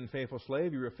done, good and faithful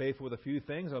slave. You were faithful with a few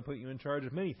things. I'll put you in charge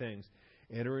of many things.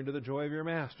 Enter into the joy of your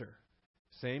master.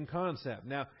 Same concept.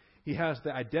 Now, he has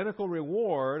the identical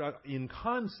reward in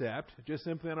concept, just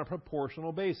simply on a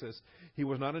proportional basis. He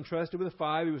was not entrusted with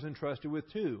 5, he was entrusted with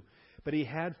 2. But he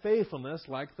had faithfulness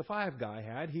like the 5 guy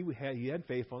had. He had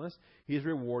faithfulness. He is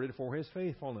rewarded for his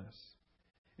faithfulness.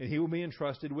 And he will be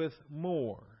entrusted with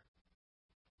more.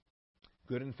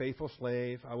 Good and faithful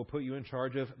slave, I will put you in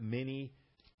charge of many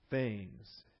things.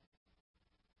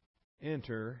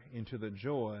 Enter into the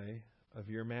joy of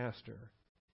your master.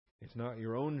 It's not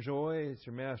your own joy, it's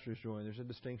your master's joy. There's a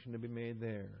distinction to be made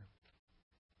there.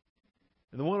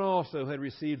 And the one also who had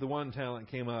received the 1 talent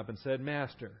came up and said,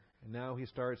 Master. And now he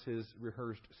starts his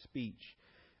rehearsed speech.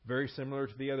 Very similar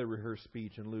to the other rehearsed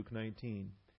speech in Luke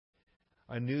 19.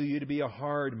 I knew you to be a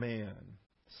hard man.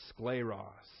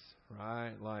 Scleros,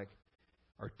 right? Like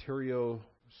arteriosclerosis.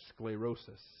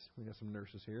 We got some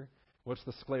nurses here. What's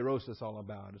the sclerosis all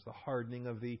about? It's the hardening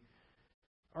of the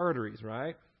arteries,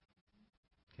 right?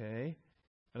 Okay.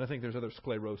 And I think there's other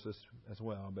sclerosis as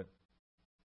well, but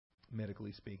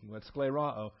medically speaking. But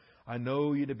sclerao, I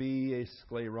know you to be a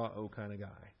sclerao kind of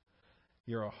guy.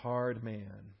 You're a hard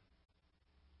man.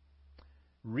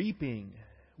 reaping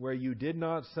where you did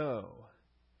not sow,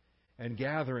 and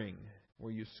gathering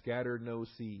where you scattered no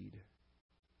seed.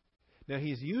 Now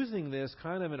he's using this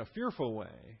kind of in a fearful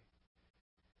way.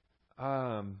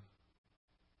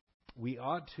 We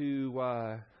ought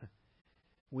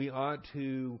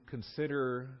to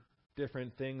consider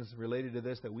different things related to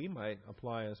this that we might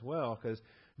apply as well, because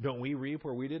don't we reap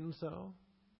where we didn't sow?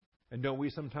 And don't we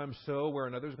sometimes sow where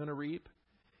another's going to reap?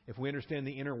 If we understand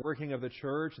the inner working of the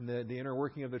church and the inner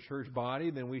working of the church body,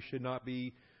 then we should not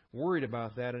be worried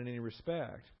about that in any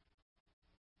respect.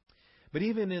 But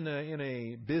even in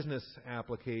a business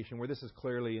application where this is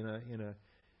clearly in a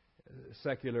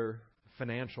secular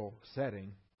financial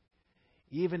setting,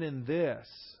 even in this,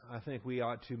 I think we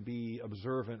ought to be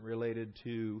observant related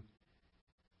to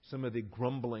some of the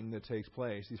grumbling that takes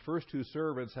place. These first two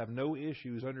servants have no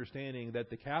issues understanding that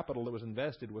the capital that was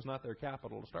invested was not their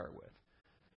capital to start with.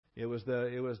 It was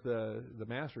the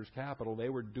master's capital. They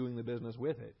were doing the business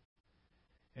with it.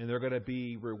 And they're going to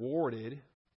be rewarded.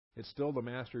 It's still the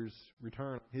master's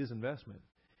return on his investment.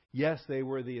 Yes, they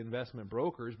were the investment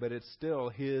brokers, but it's still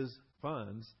his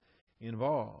funds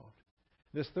involved.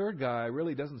 This third guy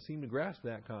really doesn't seem to grasp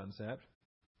that concept.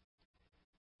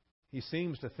 He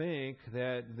seems to think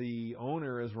that the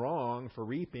owner is wrong for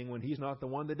reaping when he's not the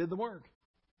one that did the work.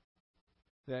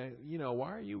 That,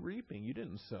 why are you reaping? You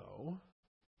didn't sow.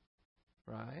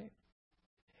 Right?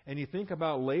 And you think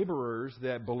about laborers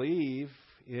that believe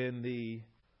in the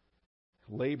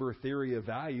labor theory of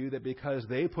value, that because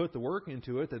they put the work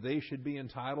into it, that they should be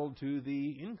entitled to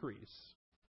the increase.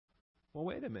 Well,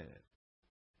 wait a minute.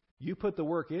 You put the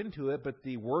work into it, but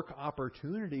the work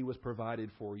opportunity was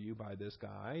provided for you by this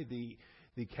guy. The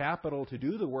capital to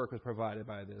do the work was provided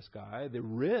by this guy. The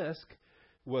risk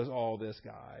was all this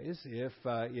guy's. If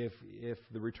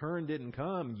the return didn't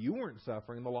come, you weren't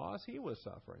suffering the loss, he was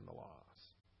suffering the loss.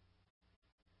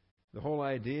 The whole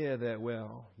idea that,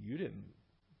 well, you didn't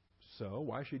sow,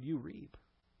 why should you reap?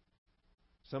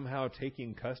 Somehow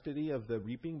taking custody of the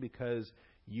reaping because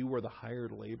you were the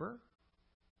hired labor?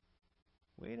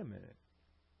 Wait a minute.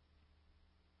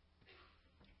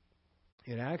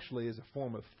 It actually is a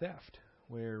form of theft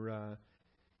where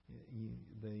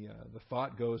the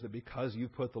thought goes that because you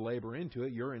put the labor into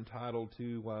it, you're entitled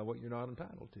to what you're not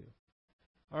entitled to.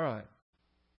 All right.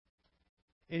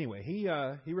 Anyway, he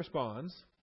responds.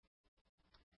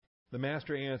 The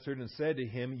master answered and said to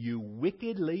him, "You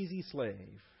wicked, lazy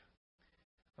slave."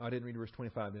 I didn't read verse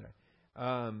 25, did I?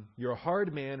 You're a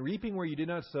hard man, reaping where you did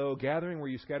not sow, gathering where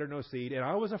you scattered no seed. And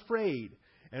I was afraid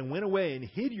and went away and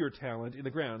hid your talent in the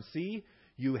ground. See,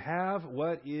 you have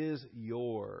what is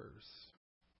yours.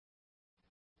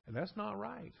 And that's not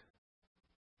right.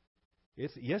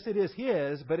 Yes, it is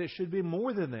his, but it should be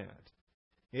more than that.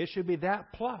 It should be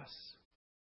that plus.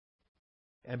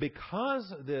 And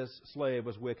because this slave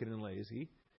was wicked and lazy,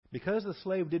 because the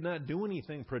slave did not do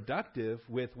anything productive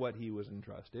with what he was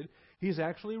entrusted, he's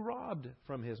actually robbed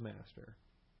from his master.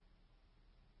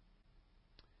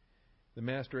 The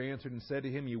master answered and said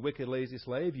to him, "You wicked, lazy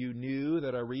slave, you knew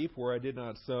that I reap where I did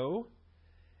not sow,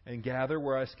 and gather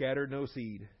where I scattered no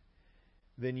seed.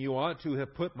 Then you ought to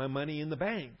have put my money in the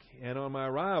bank, and on my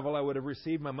arrival I would have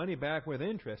received my money back with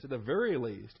interest. At the very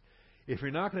least, if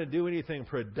you're not going to do anything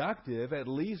productive, at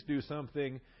least do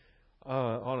something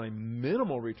on a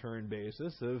minimal return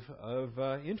basis of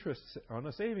interest on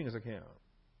a savings account."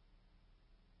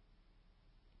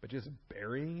 But just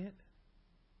burying it,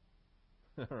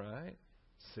 all right,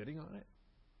 sitting on it.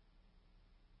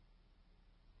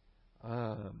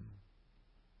 I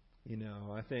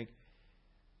think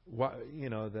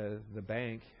the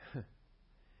bank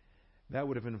that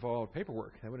would have involved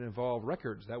paperwork. That would have involved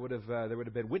records. There would have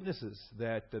been witnesses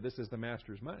that this is the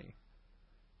master's money.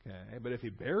 Okay, but if he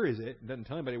buries it and doesn't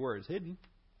tell anybody where it's hidden,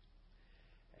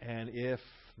 and if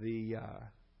the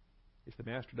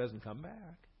master doesn't come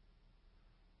back,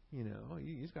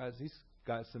 he's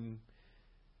got some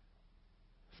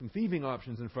thieving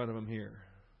options in front of him here,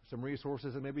 some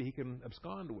resources that maybe he can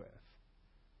abscond with.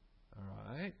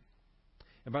 All right.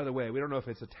 And by the way, we don't know if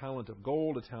it's a talent of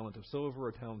gold, a talent of silver,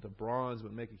 a talent of bronze. It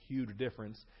would make a huge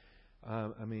difference.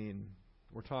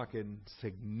 We're talking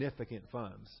significant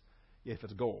funds if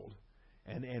it's gold,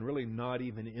 and really not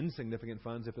even insignificant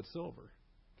funds if it's silver.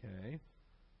 Okay,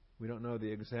 we don't know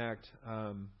the exact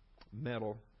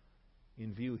metal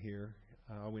in view here.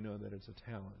 We know that it's a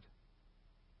talent.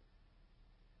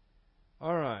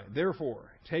 All right.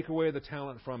 Therefore, take away the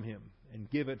talent from him and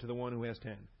give it to the one who has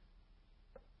 10.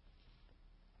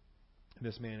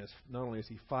 This man is not only is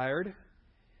he fired,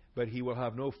 but he will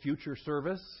have no future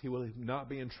service. He will not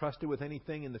be entrusted with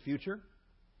anything in the future.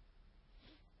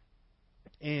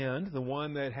 And the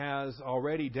one that has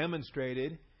already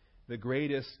demonstrated the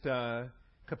greatest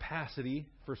capacity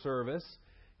for service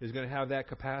is going to have that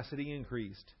capacity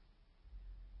increased.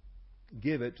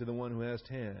 Give it to the one who has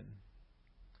 10.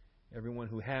 Everyone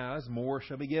who has, more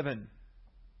shall be given.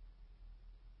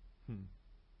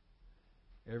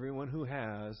 Everyone who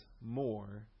has,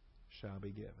 more shall be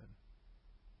given.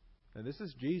 And this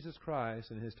is Jesus Christ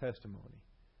and His testimony.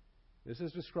 This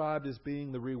is described as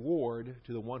being the reward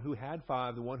to the one who had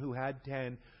 5, the one who had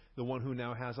 10, the one who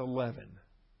now has 11.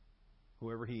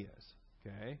 Whoever he is.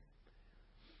 Okay?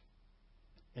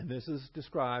 And this is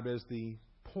described as the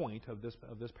point of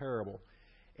this parable.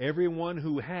 Everyone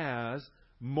who has,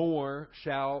 more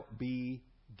shall be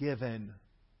given.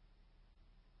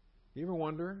 You ever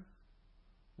wonder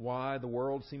why the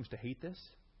world seems to hate this?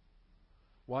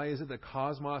 Why is it that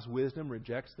cosmos wisdom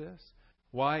rejects this?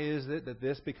 Why is it that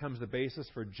this becomes the basis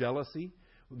for jealousy?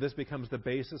 This becomes the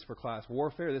basis for class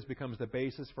warfare. This becomes the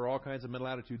basis for all kinds of mental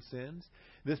attitude sins.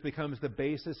 This becomes the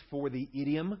basis for the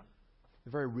idiom,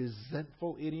 the very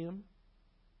resentful idiom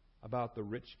about the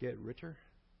rich get richer.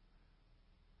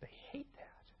 They hate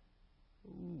that.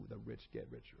 Ooh, the rich get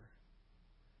richer.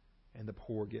 And the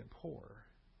poor get poorer.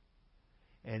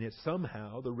 And it's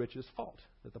somehow the rich's fault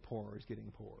that the poor is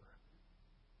getting poorer.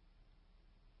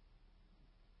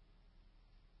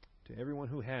 To everyone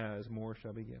who has, more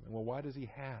shall be given. Well, why does he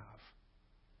have?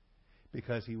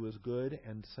 Because he was good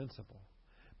and sensible.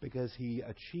 Because he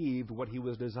achieved what he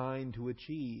was designed to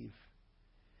achieve.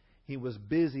 He was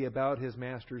busy about his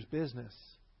master's business.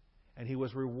 And he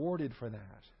was rewarded for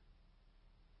that.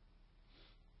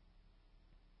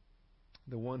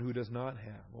 The one who does not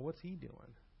have, well, what's he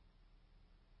doing?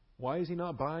 Why is he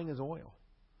not buying his oil?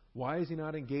 Why is he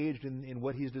not engaged in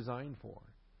what he's designed for?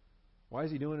 Why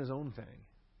is he doing his own thing?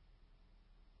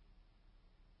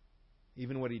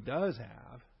 Even what he does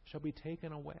have shall be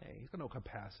taken away. He's got no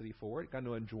capacity for it, got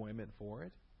no enjoyment for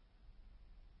it.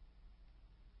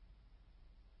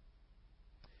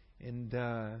 And,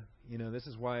 this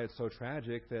is why it's so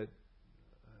tragic that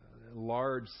a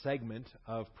large segment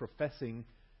of professing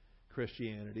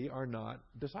Christianity are not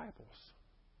disciples.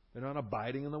 They're not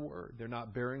abiding in the Word. They're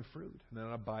not bearing fruit. They're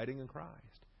not abiding in Christ.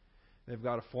 They've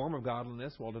got a form of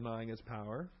godliness while denying its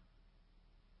power.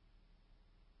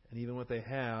 And even what they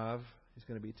have is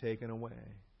going to be taken away.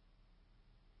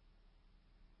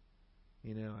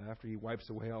 After He wipes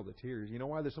away all the tears. You know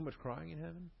why there's so much crying in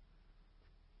heaven?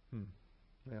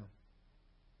 Well.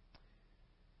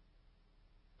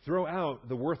 Throw out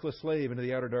the worthless slave into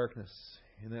the outer darkness.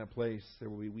 In that place there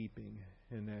will be weeping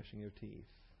and gnashing of teeth.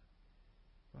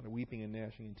 A lot of weeping and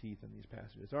gnashing of teeth in these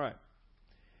passages. All right.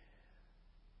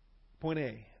 Point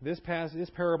A. This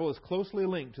parable is closely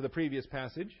linked to the previous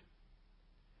passage,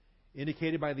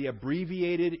 indicated by the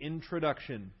abbreviated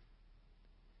introduction.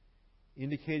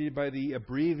 Indicated by the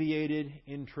abbreviated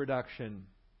introduction.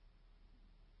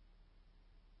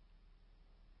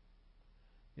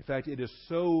 In fact, it is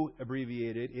so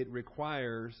abbreviated, it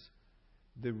requires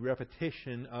the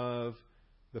repetition of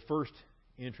the first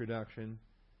introduction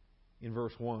in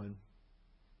verse 1.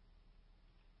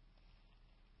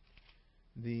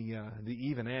 The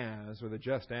even as, or the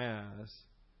just as,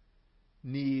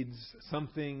 needs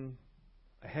something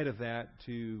ahead of that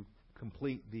to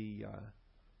complete the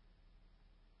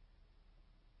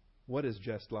what is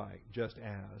just like, just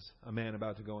as a man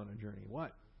about to go on a journey.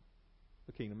 What?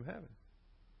 The kingdom of heaven.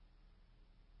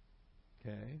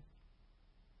 Okay?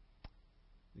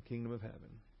 The kingdom of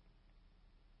heaven.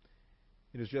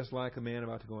 It is just like a man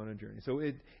about to go on a journey. So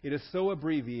it is so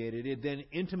abbreviated, it then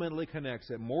intimately connects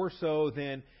it. More so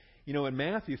than, in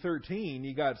Matthew 13,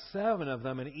 you got 7 of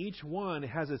them, and each one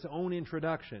has its own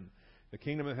introduction. The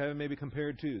kingdom of heaven may be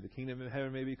compared to. The kingdom of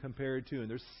heaven may be compared to. And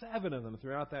there's 7 of them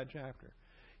throughout that chapter.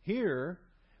 Here,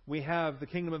 we have the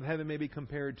kingdom of heaven may be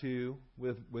compared to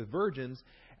with virgins,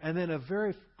 and then a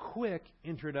very quick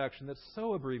introduction that's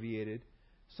so abbreviated,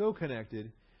 so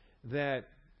connected, that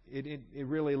it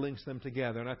really links them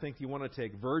together. And I think you want to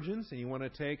take virgins and you want to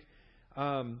take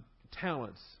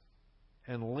talents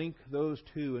and link those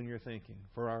two in your thinking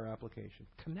for our application.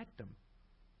 Connect them.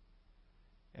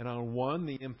 And on one,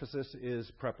 the emphasis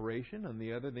is preparation. On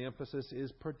the other, the emphasis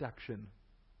is production.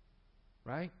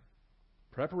 Right?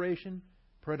 Preparation,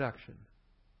 production.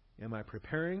 Am I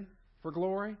preparing for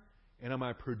glory? And am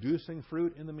I producing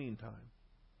fruit in the meantime?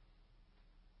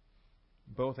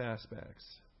 Both aspects.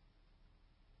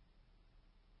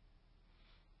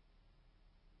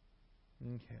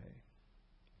 Okay.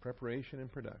 Preparation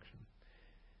and production.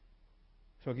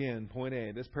 So again, point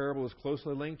A. This parable is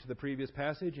closely linked to the previous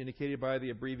passage, indicated by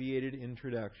the abbreviated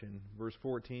introduction. Verse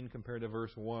 14 compared to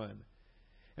verse 1.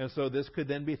 And so this could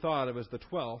then be thought of as the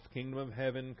 12th kingdom of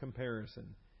heaven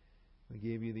comparison. We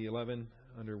gave you the 11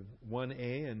 under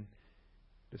 1a and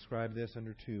described this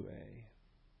under 2a.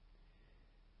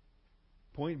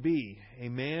 Point B, a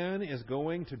man is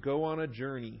going to go on a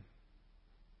journey.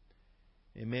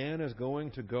 A man is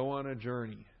going to go on a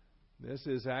journey. This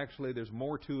is actually, there's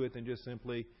more to it than just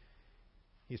simply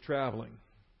he's traveling.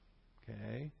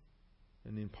 Okay?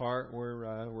 And in part,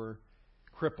 we're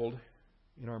crippled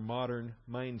in our modern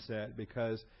mindset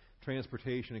because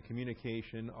transportation and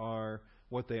communication are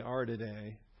what they are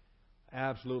today.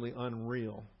 Absolutely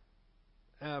unreal.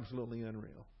 Absolutely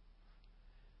unreal.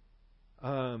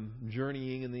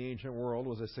 Journeying in the ancient world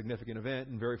was a significant event,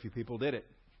 and very few people did it.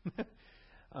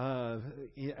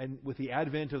 And with the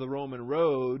advent of the Roman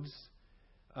roads,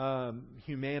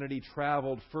 humanity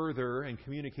traveled further and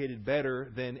communicated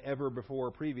better than ever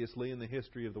before previously in the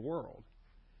history of the world.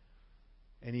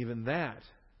 And even that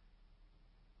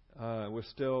was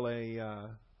still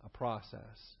a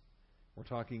process. We're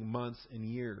talking months and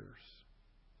years.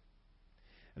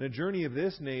 And a journey of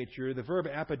this nature, the verb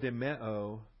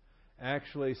apodemeo,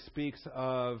 actually speaks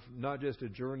of not just a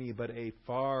journey, but a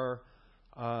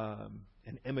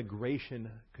an emigration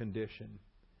condition.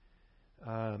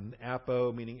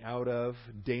 Apo meaning out of,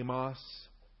 demos,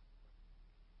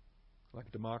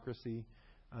 like democracy.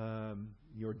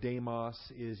 Your demos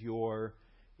is your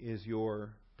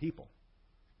people.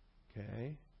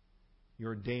 Okay?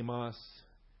 Your demos,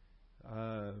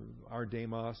 our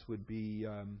demos would be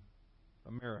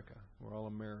America. We're all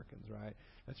Americans, right?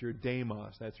 That's your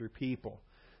demos. That's your people.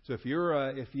 So if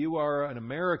you are an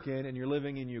American and you're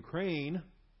living in Ukraine,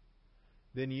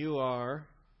 then you are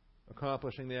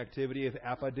accomplishing the activity of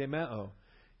apodemeo.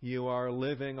 You are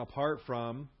living apart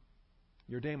from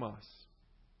your demos.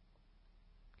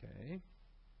 Okay?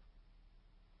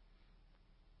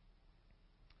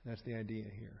 That's the idea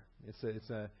here.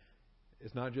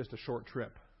 It's not just a short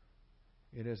trip.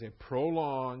 It is a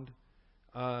prolonged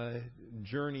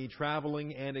journey,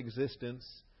 traveling and existence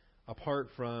apart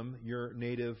from your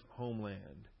native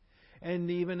homeland. And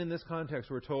even in this context,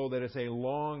 we're told that it's a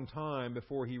long time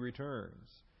before he returns.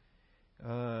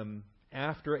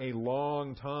 After a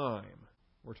long time,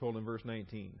 we're told in verse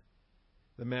 19,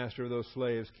 the master of those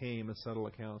slaves came and settled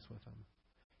accounts with them.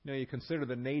 Now, you consider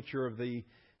the nature of the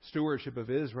stewardship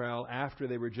of Israel after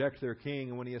they reject their king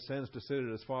and when he ascends to sit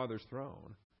at his father's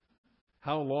throne.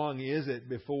 How long is it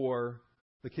before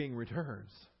the king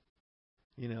returns?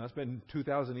 You know, it's been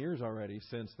 2,000 years already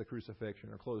since the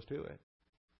crucifixion, or close to it.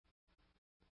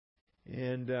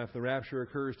 And if the rapture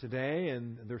occurs today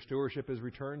and their stewardship is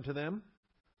returned to them,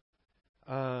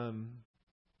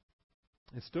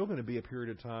 it's still going to be a period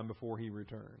of time before he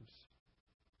returns.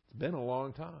 It's been a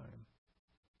long time.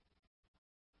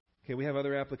 Okay, we have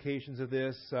other applications of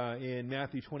this in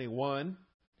Matthew 21,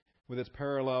 with its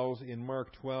parallels in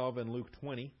Mark 12 and Luke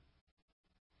 20.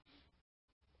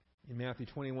 In Matthew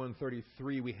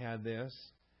 21:33, we had this.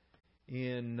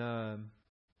 In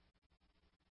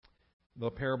the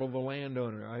parable of the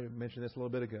landowner, I mentioned this a little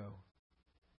bit ago.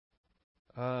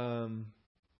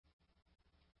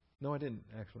 No, I didn't,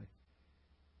 actually.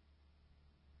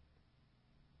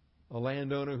 A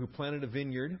landowner who planted a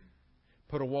vineyard,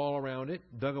 put a wall around it,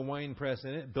 dug a wine press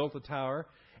in it, built a tower,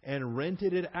 and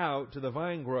rented it out to the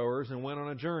vine growers and went on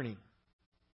a journey.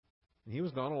 And he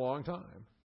was gone a long time.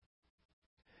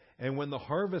 And when the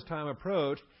harvest time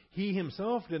approached, he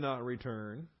himself did not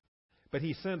return, but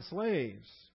he sent slaves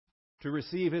to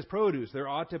receive his produce. There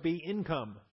ought to be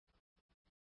income.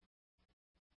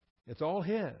 It's all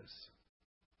his.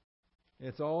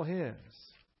 It's all his.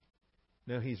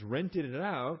 Now, he's rented it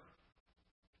out.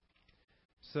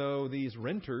 So these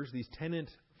renters, these tenant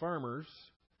farmers,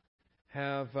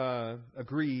 have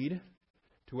agreed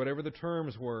to whatever the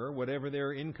terms were, whatever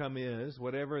their income is,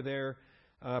 whatever their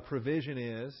provision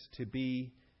is to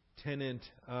be tenant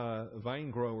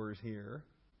vine growers here.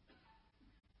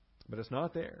 But it's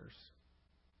not theirs.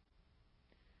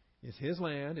 It's his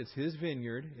land, it's his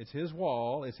vineyard, it's his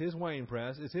wall, it's his wine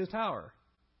press, it's his tower.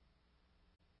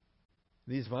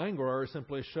 These vine growers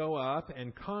simply show up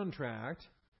and contract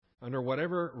under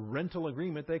whatever rental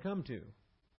agreement they come to.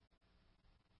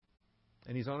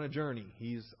 And he's on a journey.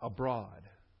 He's abroad,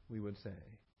 we would say.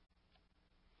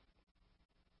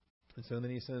 And so then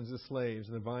he sends his slaves.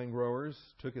 And the vine growers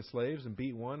took his slaves and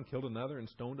beat one, killed another, and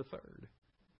stoned a third.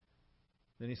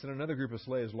 Then he sent another group of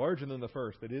slaves, larger than the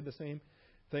first. They did the same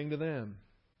thing to them.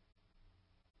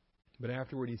 But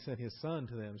afterward he sent his son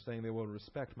to them, saying, they will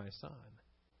respect my son.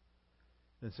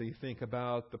 And so you think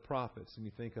about the prophets, and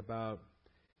you think about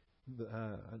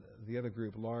the other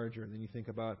group larger, and then you think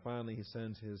about finally he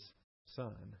sends his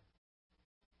son.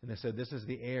 And they said, "This is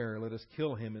the heir. Let us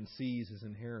kill him and seize his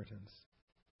inheritance."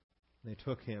 And they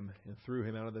took him and threw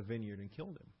him out of the vineyard and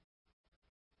killed him.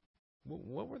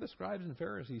 What were the scribes and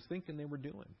Pharisees thinking they were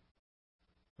doing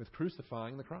with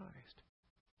crucifying the Christ?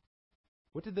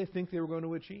 What did they think they were going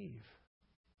to achieve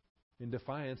in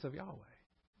defiance of Yahweh?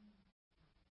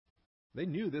 They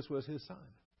knew this was his son.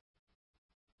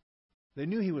 They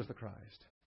knew he was the Christ.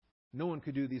 No one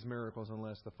could do these miracles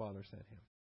unless the Father sent him.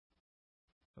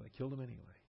 So they killed him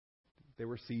anyway. They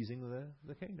were seizing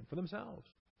the kingdom for themselves.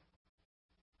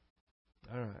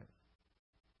 All right.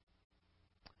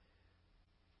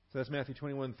 So that's Matthew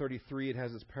 21:33. It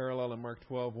has its parallel in Mark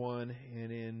 12:1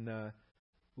 and in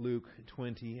Luke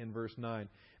 20 and verse 9.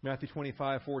 Matthew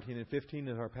 25:14 and 15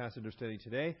 is our passage of study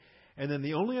today. And then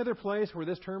the only other place where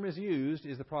this term is used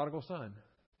is the prodigal son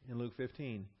in Luke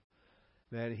 15.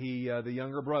 That the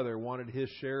younger brother, wanted his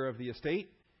share of the estate,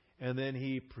 and then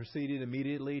he proceeded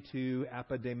immediately to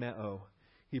apademeo.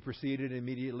 He proceeded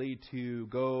immediately to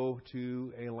go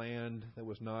to a land that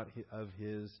was not of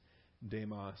his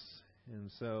demos.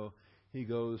 And so he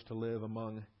goes to live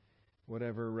among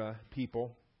whatever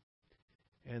people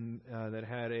and that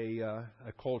had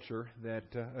a culture that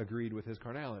agreed with his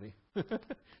carnality.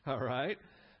 All right?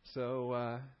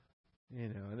 So,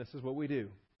 and this is what we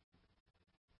do.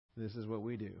 This is what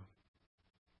we do.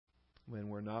 When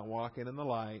we're not walking in the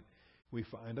light, we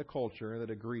find a culture that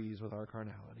agrees with our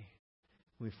carnality.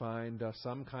 We find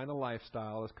some kind of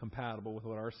lifestyle that's compatible with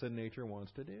what our sin nature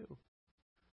wants to do.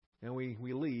 And we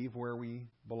leave where we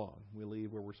belong. We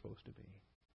leave where we're supposed to be.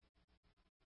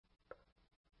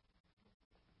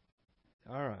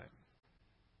 All right.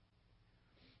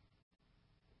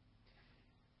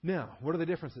 Now, what are the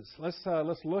differences?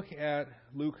 Let's look at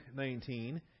Luke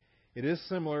 19. It is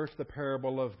similar to the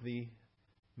parable of the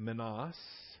Menas,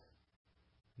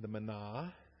 the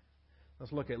Manna.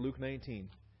 Let's look at Luke 19,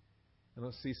 and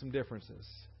let's see some differences.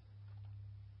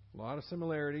 A lot of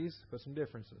similarities, but some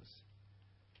differences.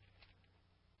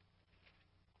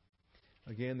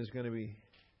 Again, there's going to be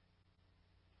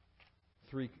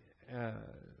three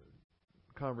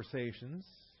conversations.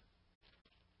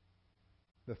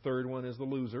 The third one is the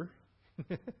loser.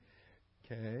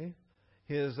 Okay.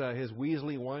 His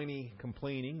Weasley, whiny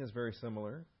complaining is very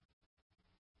similar.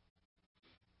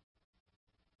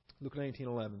 Luke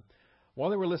 19:11. While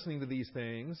they were listening to these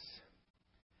things,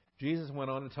 Jesus went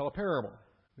on to tell a parable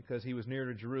because he was near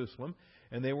to Jerusalem,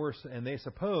 and they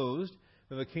supposed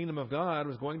that the kingdom of God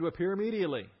was going to appear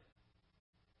immediately.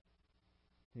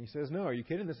 And he says, "No, are you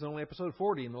kidding? This is only episode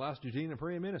 40 in the last Judean and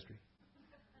Perean ministry.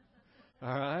 All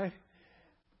right,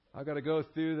 I've got to go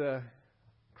through the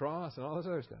cross and all this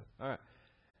other stuff. All right."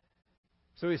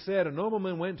 So he said, "A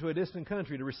nobleman went to a distant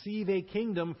country to receive a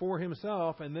kingdom for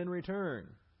himself and then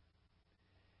return.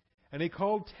 And he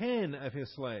called 10 of his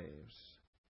slaves,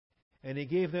 and he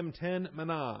gave them 10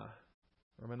 manna,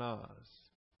 or manas.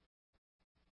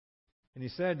 And he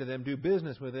said to them, 'Do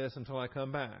business with this until I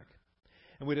come back.'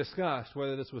 And we discussed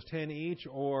whether this was 10 each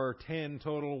or 10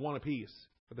 total, one apiece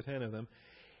for the 10 of them.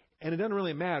 And it doesn't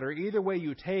really matter. Either way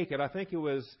you take it, I think it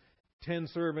was 10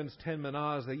 servants, 10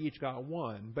 manas, they each got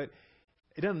one. But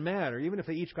it doesn't matter. Even if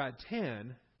they each got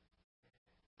 10,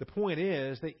 the point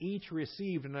is they each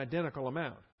received an identical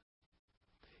amount.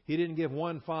 He didn't give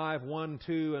 1 5, 1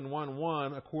 2, and 1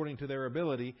 1 according to their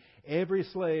ability. Every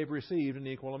slave received an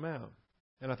equal amount.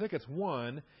 And I think it's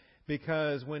 1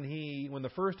 because when the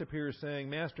first appears saying,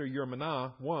 'Master, your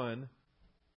manna, 1,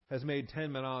 has made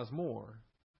 10 manas more.'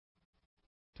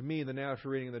 To me, the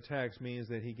natural reading of the text means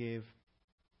that he gave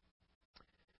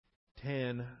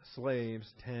 10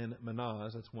 slaves 10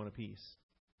 manas. That's 1 apiece.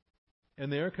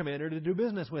 And they're commanded to do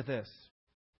business with this.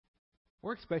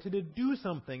 We're expected to do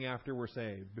something after we're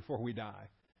saved, before we die.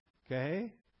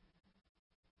 Okay?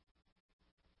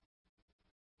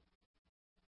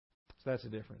 So that's a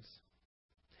difference.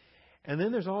 And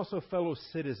then there's also fellow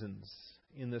citizens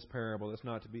in this parable. That's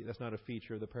not a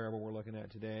feature of the parable we're looking at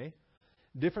today.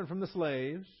 Different from the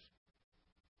slaves,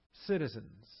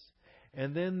 citizens.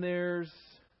 And then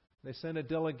they send a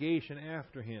delegation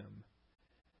after him,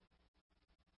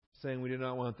 saying, 'We do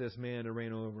not want this man to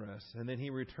reign over us.' And then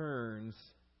he returns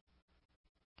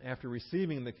after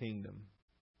receiving the kingdom.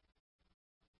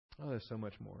 Oh, there's so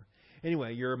much more.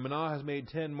 Anyway, your manna has made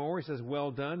 10 more. He says,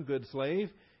 'Well done, good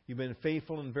slave. You've been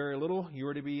faithful in very little. You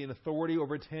are to be in authority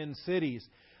over 10 cities.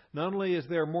 Not only is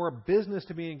there more business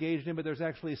to be engaged in, but there's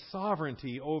actually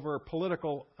sovereignty over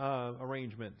political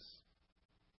arrangements.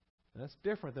 That's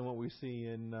different than what we see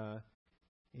in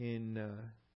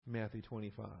Matthew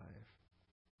 25.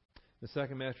 The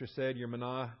second master said, 'Your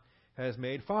manna has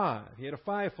made 5. He had a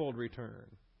 5-fold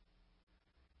return.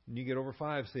 and you get over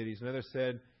 5 cities. Another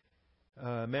said,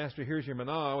 Master, here's your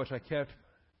manna, which I kept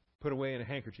put away in a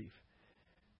handkerchief.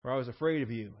 For I was afraid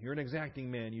of you. You're an exacting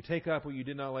man. You take up what you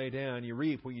did not lay down. You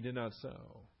reap what you did not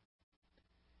sow.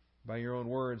 By your own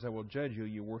words I will judge you,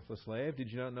 you worthless slave.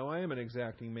 Did you not know I am an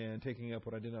exacting man, taking up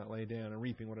what I did not lay down and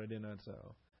reaping what I did not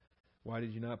sow? Why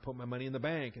did you not put my money in the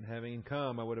bank, and having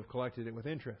come I would have collected it with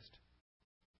interest?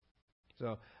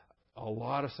 So a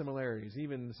lot of similarities.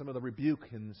 Even some of the rebuke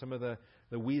and some of the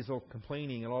weasel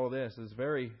complaining and all of this is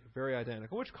very, very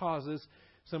identical, which causes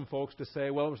some folks to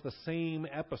say, well, it was the same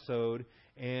episode,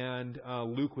 and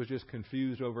Luke was just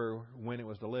confused over when it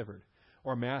was delivered.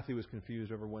 Or Matthew was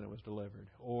confused over when it was delivered,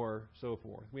 or so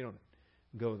forth. We don't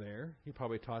go there. He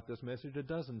probably taught this message a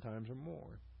dozen times or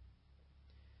more.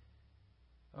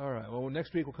 All right, well,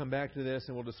 next week we'll come back to this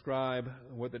and we'll describe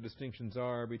what the distinctions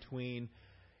are between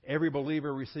every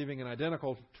believer receiving an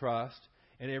identical trust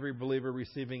and every believer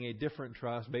receiving a different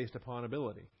trust based upon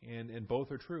ability. And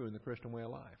both are true in the Christian way of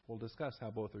life. We'll discuss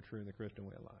how both are true in the Christian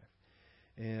way of life.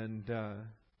 And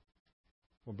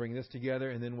we'll bring this together,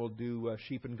 and then we'll do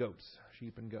sheep and goats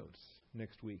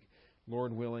next week.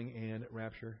 Lord willing, and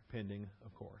rapture pending,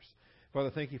 of course.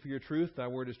 Father, thank you for your truth. Thy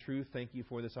word is truth. Thank you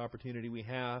for this opportunity we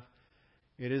have.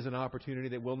 It is an opportunity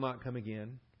that will not come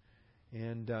again.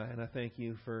 And I thank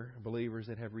you for believers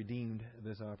that have redeemed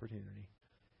this opportunity.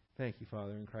 Thank you,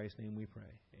 Father. In Christ's name we pray.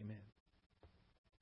 Amen.